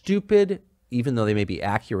your stupid, even though they may be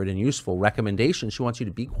accurate and useful, recommendations. She wants you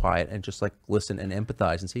to be quiet and just like listen and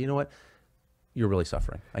empathize and say, you know what? You're really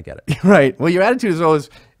suffering. I get it. Right. Well, your attitude is always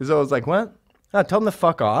like, what? Oh, tell them to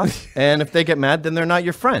fuck off. And if they get mad, then they're not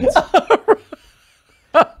your friends.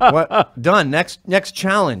 What? Done. Next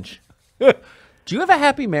challenge. Do you have a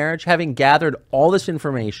happy marriage, having gathered all this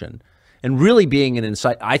information and really being an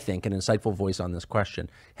I think an insightful voice on this question.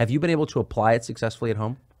 Have you been able to apply it successfully at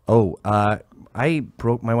home? Oh, my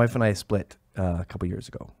wife and I split a couple years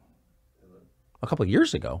ago. A couple of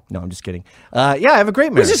years ago? No, I'm just kidding. Yeah, I have a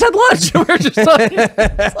great marriage. We just had lunch. We were just talking.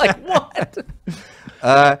 It's like, what?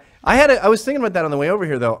 I was thinking about that on the way over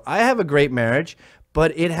here, though. I have a great marriage,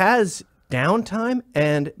 but it has downtime,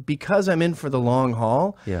 and because I'm in for the long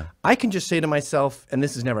haul, I can just say to myself, and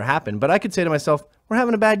this has never happened, but I could say to myself, we're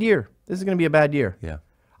having a bad year. This is going to be a bad year. Yeah.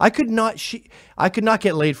 I could not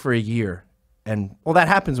get laid for a year. And, well, that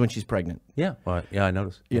happens when she's pregnant. Yeah. Well, yeah, I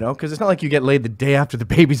noticed. You know, because it's not like you get laid the day after the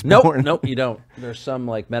baby's Nope, born. nope, you don't. There's some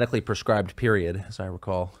like medically prescribed period, as I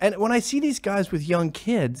recall. And when I see these guys with young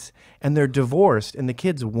kids and they're divorced and the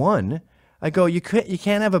kids won, I go, you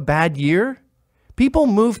can't have a bad year? People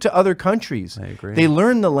move to other countries. I agree. They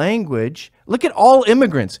learn the language. Look at all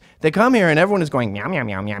immigrants. They come here and everyone is going meow meow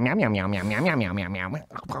meow meow meow meow meow meow meow meow meow meow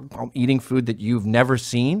meow, eating food that you've never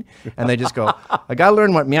seen, and they just go, I gotta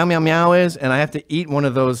learn what meow meow meow is, and I have to eat one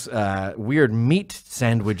of those weird meat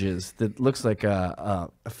sandwiches that looks like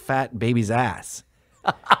a fat baby's ass.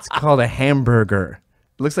 It's called a hamburger.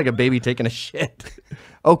 It looks like a baby taking a shit.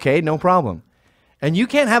 Okay, no problem. And you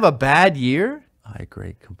can't have a bad year? I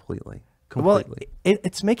agree completely. Well,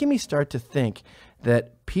 it's making me start to think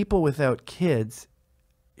that people without kids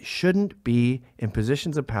shouldn't be in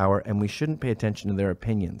positions of power, and we shouldn't pay attention to their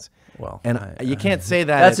opinions. Well, and you can't say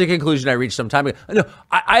that. That's the conclusion I reached some time ago. No,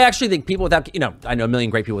 I actually think people without, I know a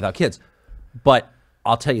million great people without kids, but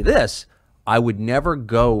I'll tell you this. I would never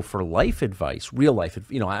go for life advice, real life.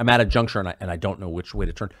 I'm at a juncture and I don't know which way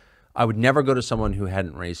to turn. I would never go to someone who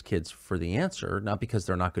hadn't raised kids for the answer, not because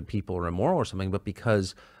they're not good people or immoral or something, but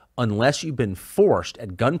because unless you've been forced at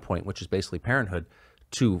gunpoint, which is basically parenthood,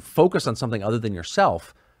 to focus on something other than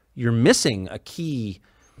yourself, you're missing a key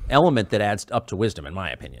element that adds up to wisdom, in my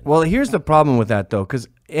opinion. Well, here's the problem with that, though, because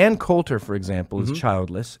Ann Coulter, for example, is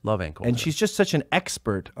childless. Love Ann Coulter. And she's just such an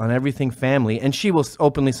expert on everything family, and she will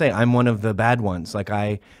openly say, I'm one of the bad ones. Like,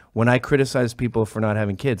 when I criticize people for not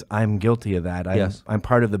having kids, I'm guilty of that. I'm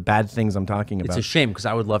part of the bad things I'm talking about. It's a shame, because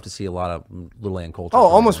I would love to see a lot of little Ann Coulter. Oh,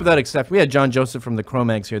 almost without exception. We had John Joseph from the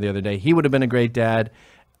Cro-Mags here the other day. He would have been a great dad.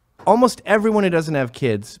 Almost everyone who doesn't have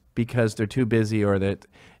kids because they're too busy or that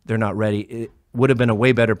they're not ready, it would have been a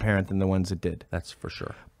way better parent than the ones that did. That's for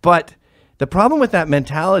sure. But the problem with that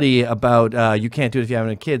mentality about you can't do it if you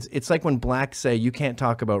haven't had kids, it's like when blacks say you can't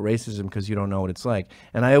talk about racism because you don't know what it's like.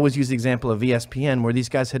 And I always use the example of ESPN where these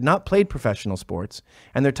guys had not played professional sports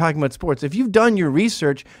and they're talking about sports. If you've done your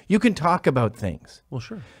research, you can talk about things. Well,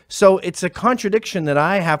 sure. So it's a contradiction that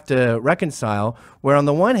I have to reconcile where on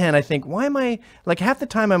the one hand, I think, why am I, like half the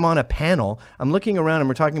time I'm on a panel, I'm looking around and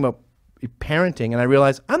we're talking about parenting and I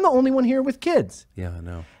realize I'm the only one here with kids. Yeah, I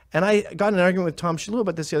know. And I got in an argument with Tom Shalhoub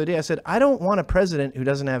about this the other day. I said, I don't want a president who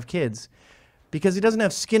doesn't have kids because he doesn't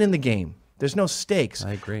have skin in the game. There's no stakes.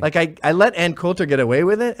 I agree. Like I let Ann Coulter get away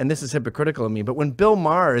with it, and this is hypocritical of me, but when Bill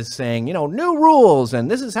Maher is saying, new rules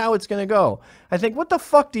and this is how it's going to go, I think, what the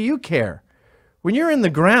fuck do you care? When you're in the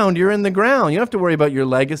ground, you're in the ground. You don't have to worry about your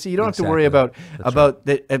legacy. You don't have to worry about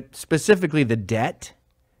specifically the debt.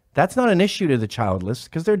 That's not an issue to the childless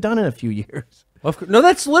because they're done in a few years. No,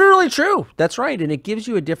 that's literally true. That's right. And it gives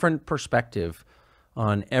you a different perspective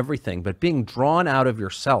on everything. But being drawn out of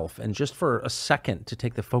yourself and just for a second to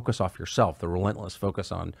take the focus off yourself, the relentless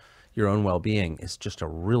focus on your own well-being is just a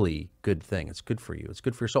really good thing. It's good for you. It's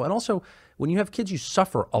good for your soul. And also, when you have kids, you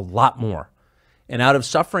suffer a lot more. And out of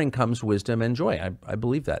suffering comes wisdom and joy. I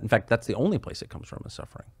believe that. In fact, that's the only place it comes from is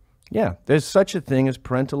suffering. Yeah, there's such a thing as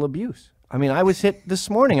parental abuse. I mean, I was hit this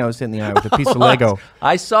morning. I was hit in the eye with a piece of Lego.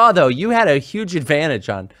 I saw, though, you had a huge advantage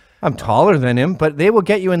on. I'm taller than him, but they will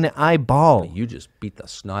get you in the eyeball. You just beat the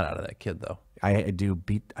snot out of that kid, though. I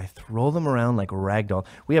throw them around like a rag doll.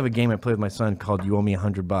 We have a game I play with my son called You Owe Me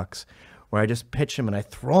 $100, where I just pitch him and I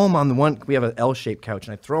throw him on the one. We have an L-shaped couch,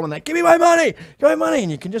 and I throw him on that. Give me my money! Give me my money!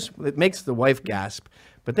 And you can just, it makes the wife gasp.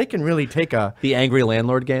 But they can really take the angry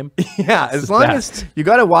landlord game. Yeah, as long as you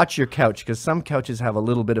got to watch your couch because some couches have a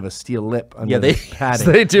little bit of a steel lip under the padding.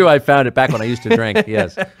 They do. I found it back when I used to drink.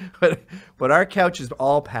 Yes, but our couch is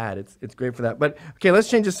all pad. It's great for that. But okay,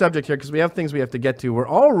 let's change the subject here because we have things we have to get to. We're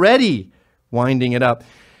already winding it up.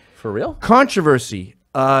 For real? Controversy.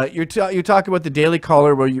 You talk about the Daily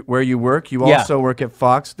Caller where you work. You also work at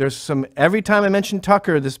Fox. There's some. Every time I mention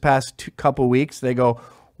Tucker this past couple weeks, they go,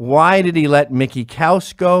 why did he let Mickey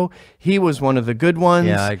Kaus go? He was one of the good ones.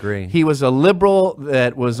 Yeah, I agree. He was a liberal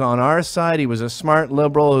that was on our side. He was a smart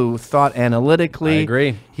liberal who thought analytically. I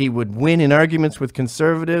agree. He would win in arguments with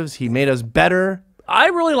conservatives. He made us better. I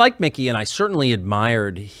really like Mickey, and I certainly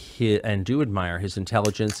admired and do admire his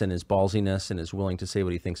intelligence and his ballsiness and his willing to say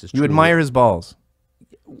what he thinks is true. You admire his balls?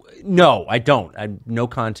 No, I don't. I have no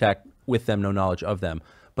contact with them, no knowledge of them.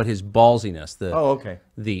 But his ballsiness,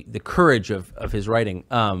 the courage of his writing.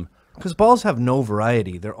 Because balls have no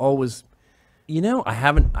variety. They're always... You know,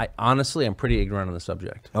 honestly, I'm pretty ignorant on the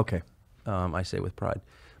subject. Okay. I say with pride.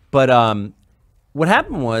 But what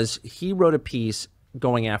happened was he wrote a piece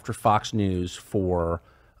going after Fox News for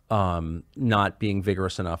not being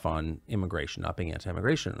vigorous enough on immigration, not being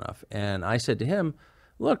anti-immigration enough. And I said to him,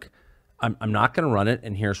 look, I'm not going to run it,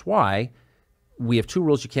 and here's why. We have two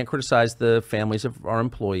rules. You can't criticize the families of our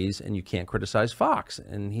employees, and you can't criticize Fox.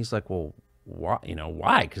 And he's like, well, why? You know,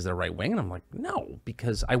 why? Because they're right-wing? And I'm like, no,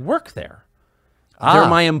 because I work there. They're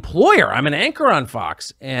my employer. I'm an anchor on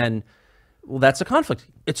Fox. And, well, that's a conflict.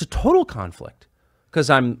 It's a total conflict because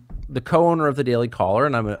I'm the co-owner of the Daily Caller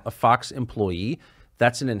and I'm a Fox employee.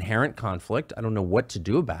 That's an inherent conflict. I don't know what to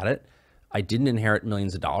do about it. I didn't inherit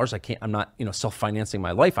millions of dollars. I'm not, self-financing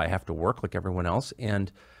my life. I have to work like everyone else.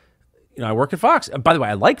 And, I work at Fox. By the way,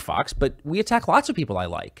 I like Fox, but we attack lots of people I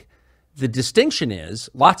like. The distinction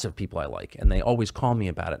is lots of people I like, and they always call me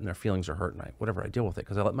about it, and their feelings are hurt, and I deal with it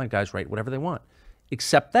because I let my guys write whatever they want.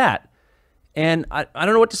 Except that, and I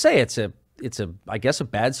don't know what to say. It's I guess a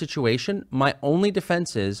bad situation. My only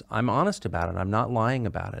defense is I'm honest about it. I'm not lying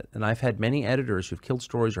about it. And I've had many editors who've killed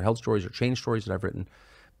stories or held stories or changed stories that I've written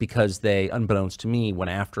because they, unbeknownst to me,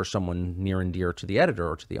 went after someone near and dear to the editor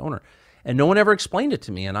or to the owner. And no one ever explained it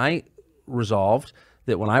to me. And I resolved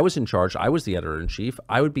that when I was in charge, I was the editor-in-chief,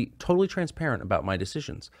 I would be totally transparent about my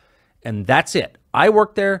decisions. And that's it. I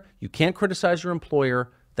work there. You can't criticize your employer.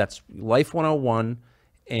 That's life 101,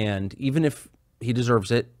 and even if he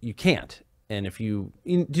deserves it, you can't. And if do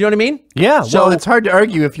you know what I mean? Yeah, so, well, it's hard to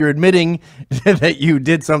argue if you're admitting that you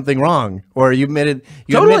did something wrong, or you admit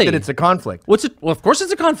that it's a conflict. Well, of course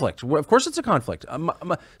it's a conflict. Of course it's a conflict.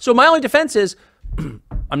 So my only defense is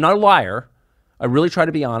I'm not a liar. I really try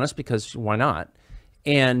to be honest because why not?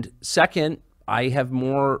 And second, I give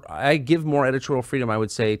more editorial freedom, I would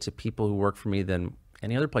say, to people who work for me than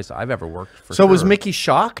any other place I've ever worked for. So was Mickey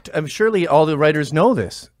shocked? Surely all the writers know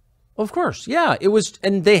this. Well, of course, yeah. It was,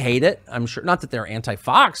 and they hate it. I'm sure, not that they're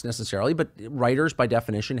anti-Fox necessarily, but writers by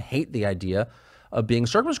definition hate the idea of being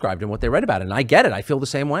circumscribed in what they write about. And I get it. I feel the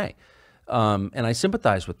same way. And I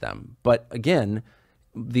sympathize with them. But again,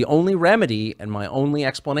 the only remedy and my only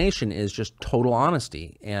explanation is just total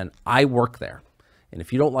honesty. And I work there. And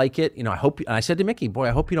if you don't like it, I hope, and I said to Mickey, boy,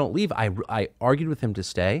 I hope you don't leave. I argued with him to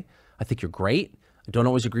stay. I think you're great. I don't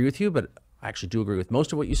always agree with you, but I actually do agree with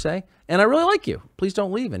most of what you say. And I really like you. Please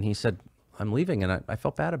don't leave. And he said, I'm leaving. And I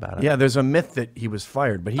felt bad about it. Yeah, there's a myth that he was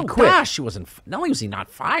fired, but he quit. Gosh, he wasn't. Not only was he not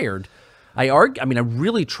fired, I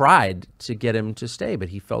really tried to get him to stay, but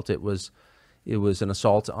he felt it was an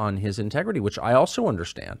assault on his integrity, which I also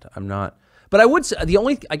understand. I'm not. But I would say, the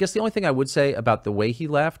only thing I would say about the way he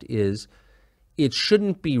left is it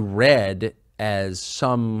shouldn't be read as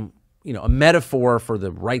some a metaphor for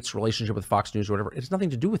the right's relationship with Fox News or whatever. It has nothing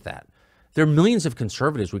to do with that. There are millions of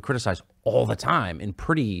conservatives we criticize all the time in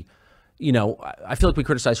pretty, I feel like we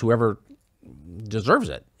criticize whoever deserves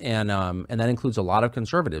it. And that includes a lot of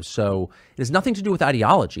conservatives. So it has nothing to do with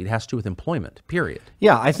ideology. It has to do with employment, period.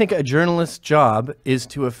 Yeah, I think a journalist's job is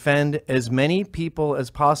to offend as many people as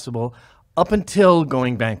possible up until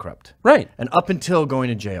going bankrupt. Right. And up until going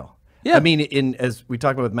to jail. Yeah. I mean, as we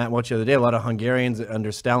talked about with Matt Welch the other day, a lot of Hungarians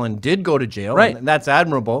under Stalin did go to jail. Right. And that's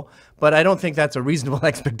admirable, but I don't think that's a reasonable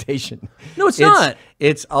expectation. No, it's not.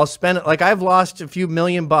 I'll spend it, like I've lost a few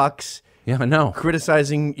 $1,000,000. Yeah, I know.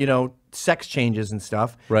 Criticizing, sex changes and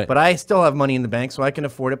stuff. Right. But I still have money in the bank, so I can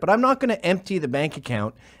afford it. But I'm not going to empty the bank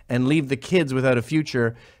account and leave the kids without a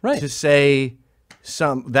future to say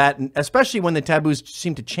that, especially when the taboos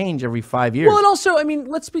seem to change every 5 years. Well, and also,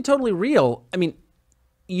 let's be totally real.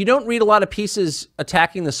 You don't read a lot of pieces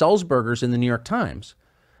attacking the Sulzbergers in the New York Times.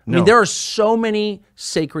 There are so many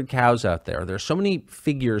sacred cows out there. There are so many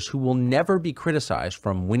figures who will never be criticized,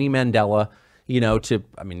 from Winnie Mandela, to,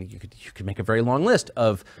 you could make a very long list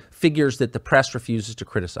of figures that the press refuses to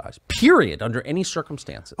criticize, period, under any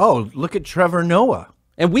circumstances. Oh, look at Trevor Noah.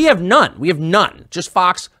 And we have none. We have none. Just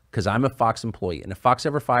Fox, because I'm a Fox employee. And if Fox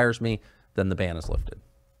ever fires me, then the ban is lifted.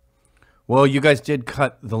 Well, you guys did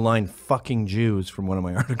cut the line "fucking Jews" from one of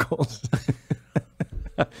my articles.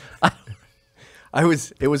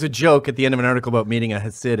 It was a joke at the end of an article about meeting a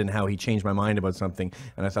Hasid and how he changed my mind about something,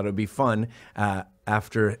 and I thought it would be fun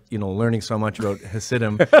after learning so much about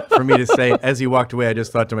Hasidim for me to say, as he walked away, I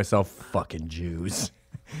just thought to myself, "Fucking Jews."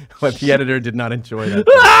 But the editor did not enjoy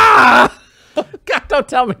that. God, don't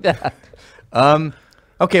tell me that.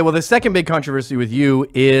 Okay, well, the second big controversy with you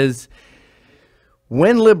is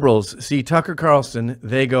when liberals see Tucker Carlson,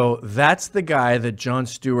 they go, that's the guy that Jon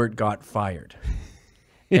Stewart got fired.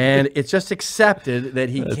 And it's just accepted that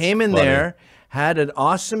he came in there, had an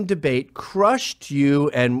awesome debate, crushed you,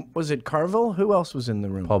 and was it Carville? Who else was in the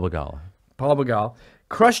room? Paul Begala. Paul Begala.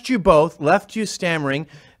 Crushed you both, left you stammering.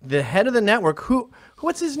 The head of the network,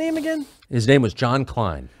 what's his name again? His name was John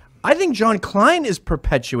Klein. I think John Klein is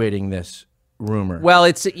perpetuating this rumor. Well,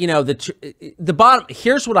 it's, you know, the bottom,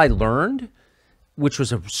 here's what I learned, which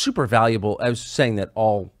was a super valuable, I was saying that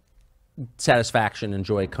all satisfaction and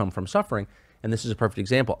joy come from suffering, and this is a perfect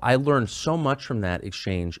example. I learned so much from that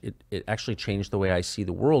exchange, it actually changed the way I see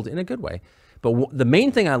the world in a good way. But the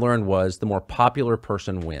main thing I learned was the more popular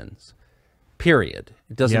person wins, period.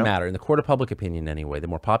 It doesn't matter. In the court of public opinion anyway, the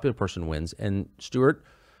more popular person wins, and Stewart,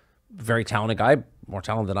 very talented guy, more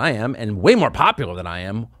talented than I am, and way more popular than I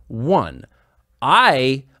am, won.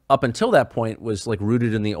 I, up until that point, was like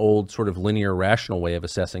rooted in the old sort of linear rational way of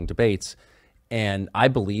assessing debates. And I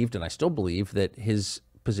believed, and I still believe, that his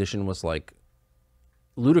position was like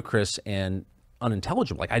ludicrous and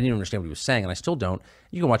unintelligible. Like I didn't even understand what he was saying, and I still don't.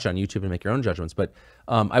 You can watch it on YouTube and make your own judgments. But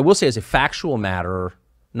I will say as a factual matter,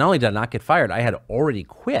 not only did I not get fired, I had already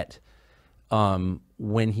quit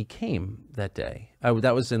when he came that day.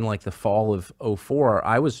 That was in like the fall of '04.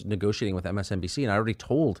 I was negotiating with MSNBC, and I already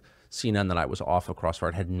told CNN that I was off of Crossfire.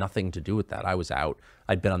 It had nothing to do with that. I was out.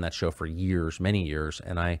 I'd been on that show for years, many years,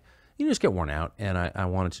 and you just get worn out, and I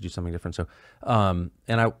wanted to do something different. So, and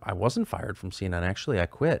I wasn't fired from CNN. Actually, I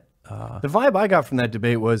quit. The vibe I got from that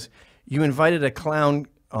debate was you invited a clown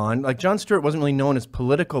on. Like Jon Stewart wasn't really known as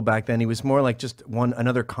political back then. He was more like just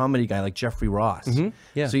another comedy guy like Jeffrey Ross.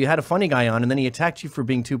 Yeah. So you had a funny guy on, and then he attacked you for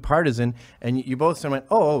being too partisan, and you both went,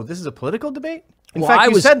 oh, this is a political debate? In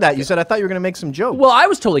fact, you said that. You said, I thought you were going to make some jokes. Well, I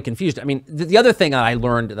was totally confused. I mean, the other thing I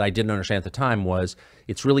learned that I didn't understand at the time was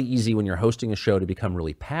it's really easy when you're hosting a show to become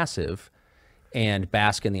really passive and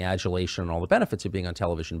bask in the adulation and all the benefits of being on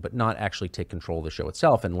television, but not actually take control of the show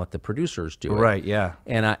itself and let the producers do it. Right, yeah.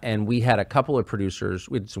 And we had a couple of producers.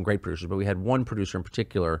 We had some great producers, but we had one producer in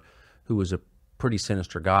particular who was a pretty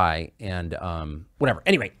sinister guy, and whatever.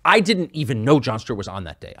 Anyway, I didn't even know Jon Stewart was on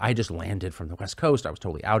that day. I just landed from the West Coast. I was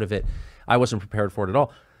totally out of it. I wasn't prepared for it at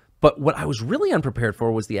all. But what I was really unprepared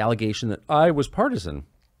for was the allegation that I was partisan.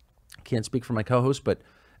 I can't speak for my co-host,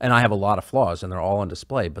 and I have a lot of flaws, and they're all on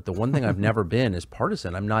display. But the one thing I've never been is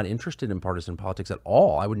partisan. I'm not interested in partisan politics at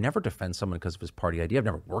all. I would never defend someone because of his party idea. I've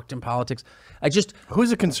never worked in politics.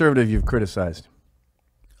 Who's a conservative you've criticized?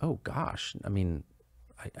 Oh, gosh. I mean,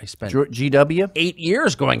 I spent GW? 8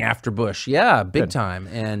 years going after Bush. Yeah, big time.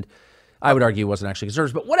 And I would argue he wasn't actually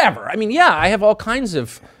conservative, but whatever. I mean, yeah, I have all kinds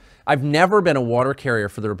of, I've never been a water carrier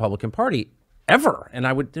for the Republican Party ever. And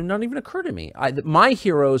it would not even occur to me. My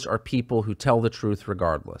heroes are people who tell the truth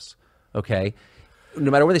regardless. Okay.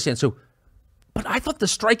 No matter where they stand. So, but I thought the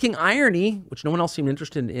striking irony, which no one else seemed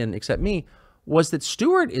interested in except me, was that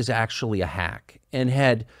Stewart is actually a hack and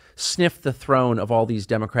had sniffed the throne of all these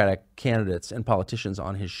Democratic candidates and politicians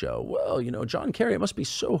on his show. Well, you know, John Kerry, it must be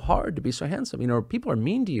so hard to be so handsome. You know, people are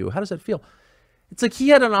mean to you. How does that feel? It's like he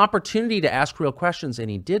had an opportunity to ask real questions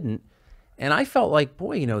and he didn't. And I felt like,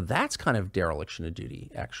 boy, you know, that's kind of dereliction of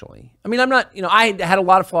duty, actually. I mean, I'm not, you know, I had a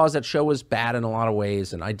lot of flaws. That show was bad in a lot of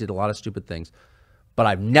ways, and I did a lot of stupid things. But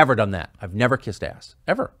I've never done that. I've never kissed ass,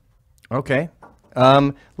 ever. Okay.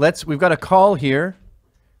 We've got a call here.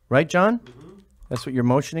 Right, John? That's what you're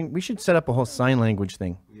motioning? We should set up a whole sign language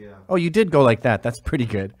thing. Yeah. Oh, you did go like that. That's pretty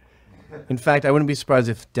good. In fact, I wouldn't be surprised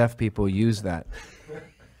if deaf people use that.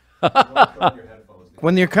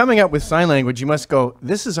 When you're coming up with sign language, you must go,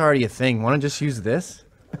 this is already a thing. Want to just use this?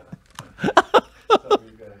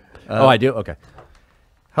 Oh, I do? Okay.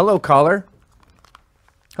 Hello, caller.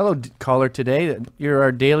 Hello, caller today. You're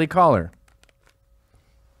our daily caller.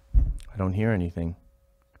 I don't hear anything.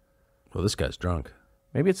 Well, this guy's drunk.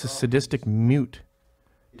 Maybe it's a sadistic mute.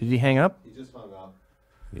 Did he hang up? He just hung up.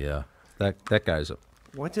 Yeah. That guy's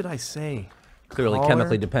What did I say? clearly Caller?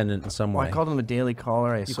 chemically dependent in some way. I called him a daily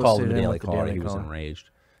caller. You called him a daily caller. He was enraged.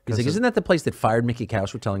 He's like, isn't that the place that fired Mickey Kaus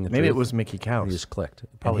for telling the truth? Maybe it was Mickey Kaus. He just clicked.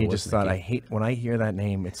 And he just thought, when I hear that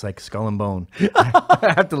name, it's like skull and bone.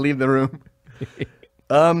 I have to leave the room.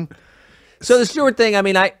 So the Stewart thing, I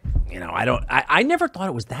mean, I never thought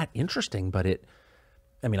it was that interesting, but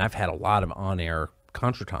I've had a lot of on-air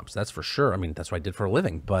contretemps, that's for sure. I mean, that's what I did for a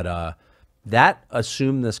living. But that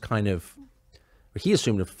assumed this kind of, he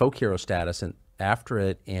assumed a folk hero status and after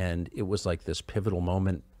it, and it was like this pivotal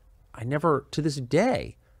moment. I never, to this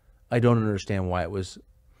day, I don't understand why it was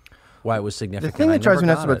significant. The thing that drives me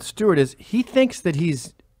nuts about Stewart is he thinks that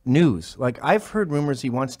he's news. Like, I've heard rumors he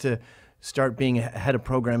wants to start being a head of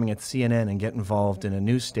programming at CNN and get involved in a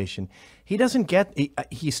news station. He doesn't get,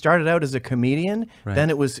 he started out as a comedian, then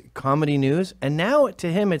it was comedy news, and now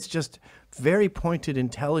to him it's just very pointed,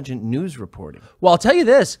 intelligent news reporting. Well, I'll tell you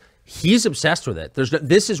this, he's obsessed with it.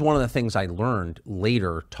 This is one of the things I learned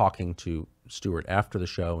later talking to Stewart after the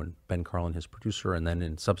show, and Ben Carlin, his producer, and then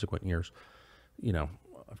in subsequent years, you know,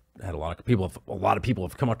 I've had a lot of people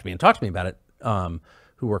have come up to me and talked to me about it,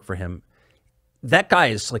 who work for him. That guy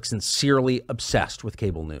is like sincerely obsessed with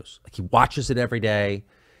cable news. Like, he watches it every day.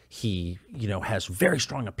 He, you know, has very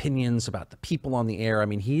strong opinions about the people on the air. I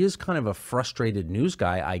mean, he is kind of a frustrated news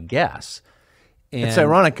guy, I guess. And it's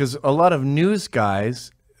ironic because a lot of news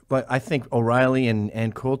guys, but I think O'Reilly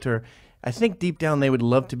and Coulter, I think deep down they would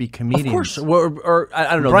love to be comedians. Of course, or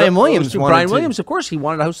I don't know. Brian Williams, of course, he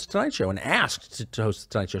wanted to host the Tonight Show and asked to host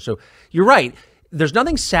the Tonight Show. So you're right. There's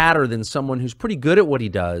nothing sadder than someone who's pretty good at what he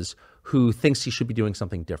does who thinks he should be doing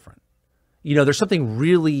something different. You know, there's something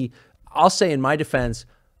really, I'll say in my defense,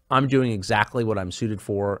 I'm doing exactly what I'm suited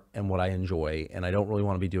for and what I enjoy, and I don't really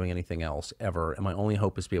want to be doing anything else ever. And my only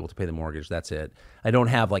hope is to be able to pay the mortgage. That's it. I don't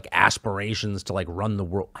have like aspirations to like run the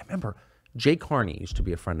world. I remember Jay Carney used to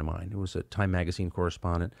be a friend of mine who was a Time magazine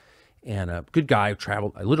correspondent and a good guy.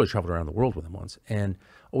 I literally traveled around the world with him once and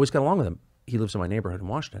always got along with him. He lives in my neighborhood in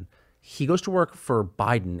Washington. He goes to work for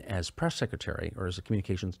Biden as press secretary or as a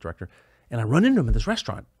communications director. And I run into him at this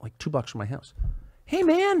restaurant, like 2 blocks from my house. Hey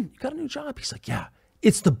man, you got a new job? He's like, yeah.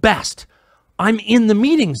 It's the best. I'm in the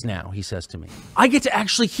meetings now, he says to me. I get to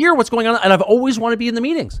actually hear what's going on, and I've always wanted to be in the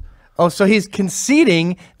meetings. Oh, so he's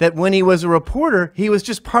conceding that when he was a reporter, he was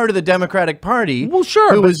just part of the Democratic Party. Well,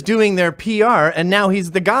 sure, who was doing their PR, and now he's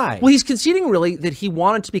the guy. Well, he's conceding really that he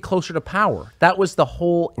wanted to be closer to power. That was the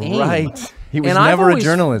whole aim. Right. He was never a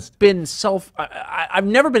journalist. I've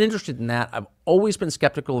never been interested in that. I've always been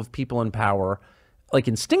skeptical of people in power. Like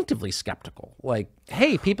instinctively skeptical, like,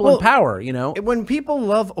 hey, people in power, you know? When people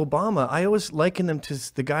love Obama, I always liken them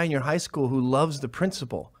to the guy in your high school who loves the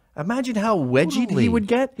principal. Imagine how wedgied he would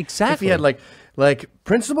get. Exactly. If he had like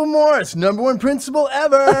Principal Morris, #1 principal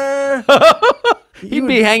ever. He'd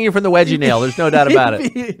be hanging from the wedgie nail. There's no doubt about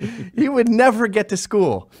it. He would never get to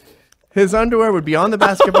school. His underwear would be on the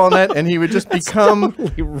basketball net, and he would just become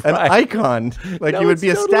an icon. Like, he would be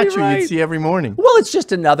a statue you'd see every morning. Well, it's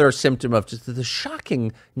just another symptom of just the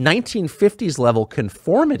shocking 1950s level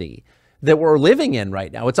conformity that we're living in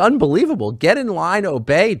right now. It's unbelievable. Get in line,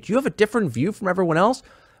 obey. Do you have a different view from everyone else?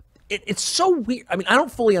 It's so weird. I mean, I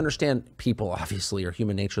don't fully understand people, obviously, or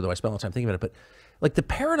human nature, though I spend a lot of time thinking about it. But, like, the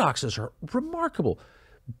paradoxes are remarkable.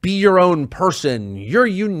 Be your own person. You're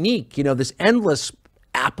unique. You know, this endless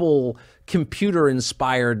Apple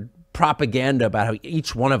computer-inspired propaganda about how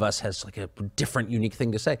each one of us has like a different, unique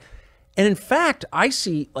thing to say. And in fact, I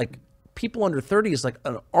see like people under 30 as like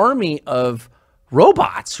an army of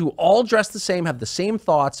robots who all dress the same, have the same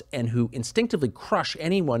thoughts, and who instinctively crush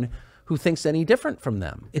anyone who thinks any different from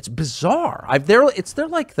them. It's bizarre. They're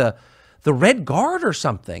like the Red Guard or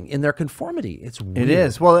something in their conformity. It's weird. It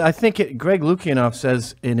is. Well, I think Greg Lukianoff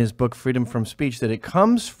says in his book Freedom from Speech that it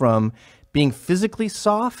comes from being physically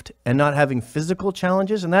soft and not having physical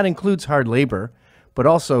challenges, and that includes hard labor, but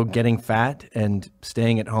also getting fat and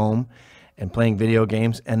staying at home and playing video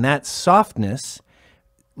games. And that softness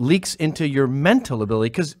leaks into your mental ability,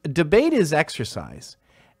 because debate is exercise.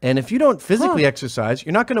 And if you don't physically exercise,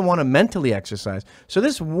 you're not going to want to mentally exercise. So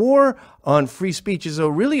this war on free speech is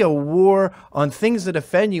really a war on things that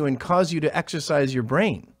offend you and cause you to exercise your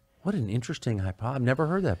brain. What an interesting hypothesis. I've never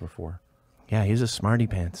heard that before. Yeah, he's a smarty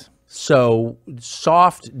pants. So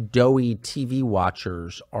soft, doughy TV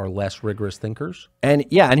watchers are less rigorous thinkers? And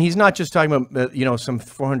yeah, and he's not just talking about, you know, some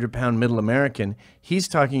 400-pound middle American. He's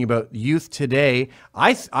talking about youth today.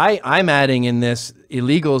 I'm adding in this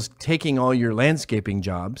illegals taking all your landscaping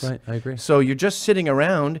jobs. Right, I agree. So you're just sitting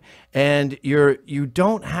around and you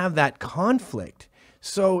don't have that conflict.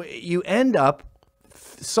 So you end up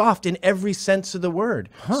soft in every sense of the word.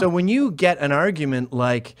 So when you get an argument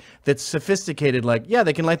like that's sophisticated, like, yeah,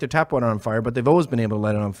 they can light their tap water on fire, but they've always been able to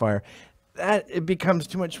light it on fire, that it becomes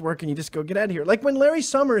too much work and you just go, get out of here. Like when Larry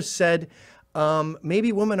Summers said,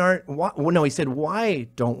 maybe women aren't, no, he said, why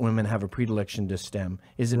don't women have a predilection to STEM?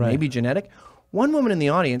 Is it maybe genetic? One woman in the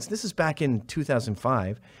audience, this is back in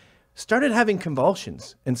 2005, started having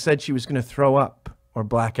convulsions and said she was going to throw up or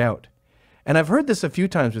black out. And I've heard this a few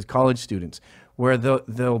times with college students, where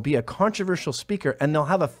there'll be a controversial speaker and they'll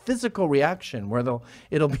have a physical reaction where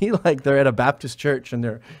it'll be like they're at a Baptist church and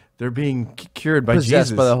they're being cured by Possessed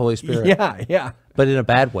Jesus. by the Holy Spirit. Yeah, yeah. But in a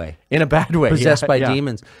bad way. In a bad way. Possessed yeah, by yeah.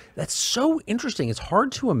 demons. That's so interesting. It's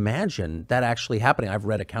hard to imagine that actually happening. I've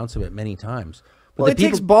read accounts of it many times. But Well, it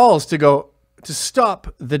takes balls to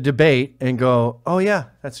stop the debate and go, oh, yeah,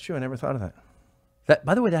 that's true. I never thought of that. That,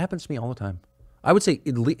 by the way, that happens to me all the time. I would say,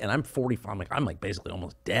 and I'm 45. I'm like basically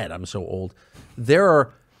almost dead. I'm so old. There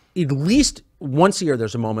are at least once a year,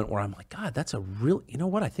 there's a moment where I'm like, God, that's a real, you know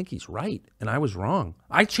what? I think he's right. And I was wrong.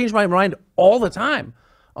 I change my mind all the time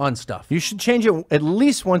on stuff. You should change it at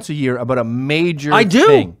least once a year about a major I do.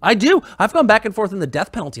 thing. I do. I've gone back and forth in the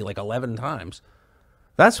death penalty like 11 times.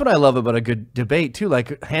 That's what I love about a good debate, too.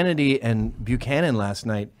 Like Hannity and Buchanan last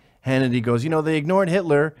night. Hannity goes, they ignored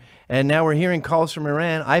Hitler, and now we're hearing calls from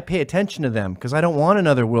Iran. I pay attention to them because I don't want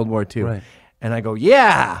another World War II. Right. And I go,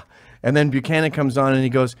 yeah. And then Buchanan comes on and he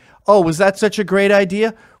goes, oh, was that such a great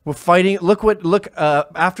idea? We're fighting. Look,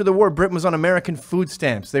 after the war, Britain was on American food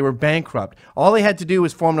stamps. They were bankrupt. All they had to do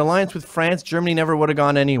was form an alliance with France. Germany never would have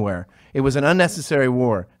gone anywhere. It was an unnecessary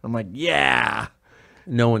war. I'm like, yeah.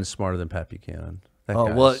 No one's smarter than Pat Buchanan. That Oh,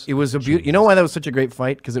 guy's well, it was a beautiful. You know why that was such a great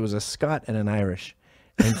fight? Because it was a Scot and an Irish.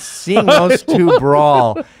 And seeing those two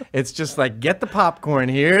brawl, it's just like, get the popcorn.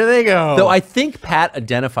 Here they go. Though I think Pat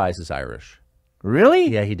identifies as Irish. Really?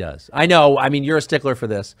 Yeah, he does. I know. I mean, you're a stickler for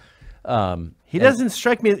this. He doesn't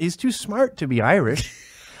strike me. He's too smart to be Irish.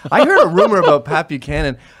 I heard a rumor about Pat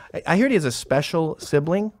Buchanan. I heard he has a special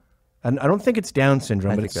sibling. And I don't think it's Down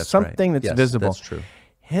syndrome, but it's something that's visible. That's true.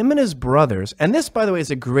 Him and his brothers, and this, by the way, is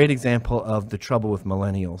a great example of the trouble with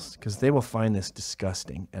millennials, because they will find this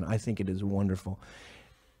disgusting, and I think it is wonderful.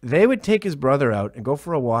 They would take his brother out and go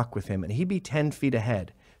for a walk with him, and he'd be 10 feet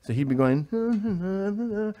ahead. So he'd be going,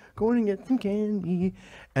 going to get some candy.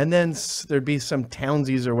 And then there'd be some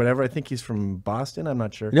townsies or whatever. I think he's from Boston. I'm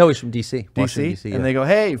not sure. No, he's from D.C. D.C. And they go,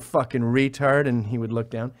 hey, fucking retard. And he would look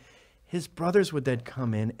down. His brothers would then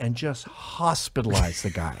come in and just hospitalize the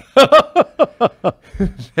guy.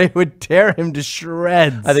 They would tear him to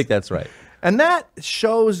shreds. I think that's right. And that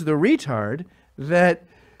shows the retard that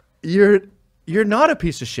you're not a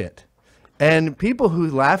piece of shit. And people who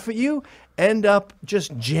laugh at you end up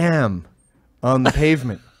just jam on the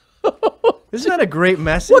pavement. Isn't that a great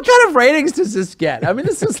message? What kind of ratings does this get? I mean,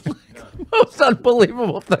 this is like the most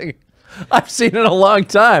unbelievable thing I've seen in a long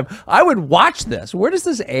time. I would watch this. Where does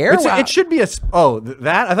this air? It should be that?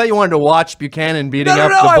 I thought you wanted to watch Buchanan beating up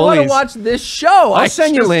the bullies. I want to watch this show. I'll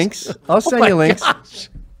send you links. I'll send you links. Gosh.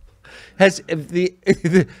 Has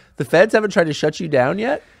the feds haven't tried to shut you down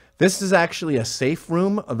yet? This is actually a safe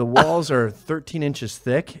room. The walls are 13 inches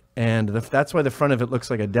thick, and that's why the front of it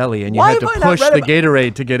looks like a deli, and you had to push the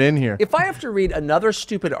Gatorade to get in here. If I have to read another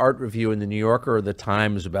stupid art review in the New Yorker or the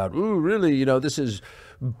Times about, ooh, really, this is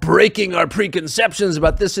breaking our preconceptions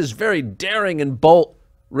about this is very daring and bold.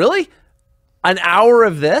 Really? An hour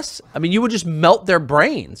of this? I mean, you would just melt their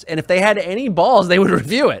brains, and if they had any balls, they would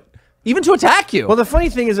review it. Even to attack you. Well, the funny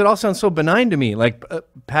thing is it all sounds so benign to me. Like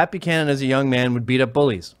Pat Buchanan as a young man would beat up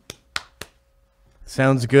bullies.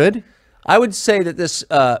 Sounds good. I would say that this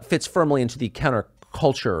fits firmly into the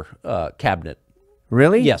counterculture cabinet.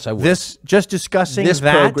 Really? Yes, I would. This just discussing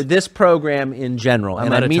this program in general,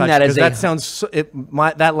 and I mean that as that sounds.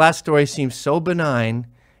 That last story seems so benign.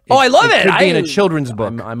 I love it. It could be in a children's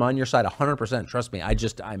book. I'm on your side 100%. Trust me.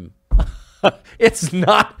 I'm. It's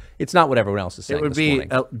not what everyone else is saying. It would be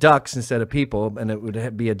ducks instead of people, and it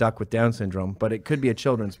would be a duck with Down syndrome. But it could be a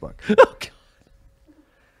children's book.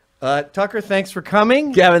 Tucker, thanks for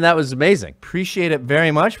coming. Gavin, that was amazing. Appreciate it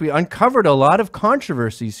very much. We uncovered a lot of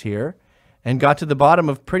controversies here and got to the bottom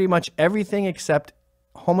of pretty much everything except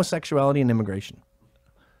homosexuality and immigration.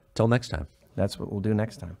 Till next time. That's what we'll do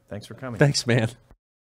next time. Thanks for coming. Thanks, man.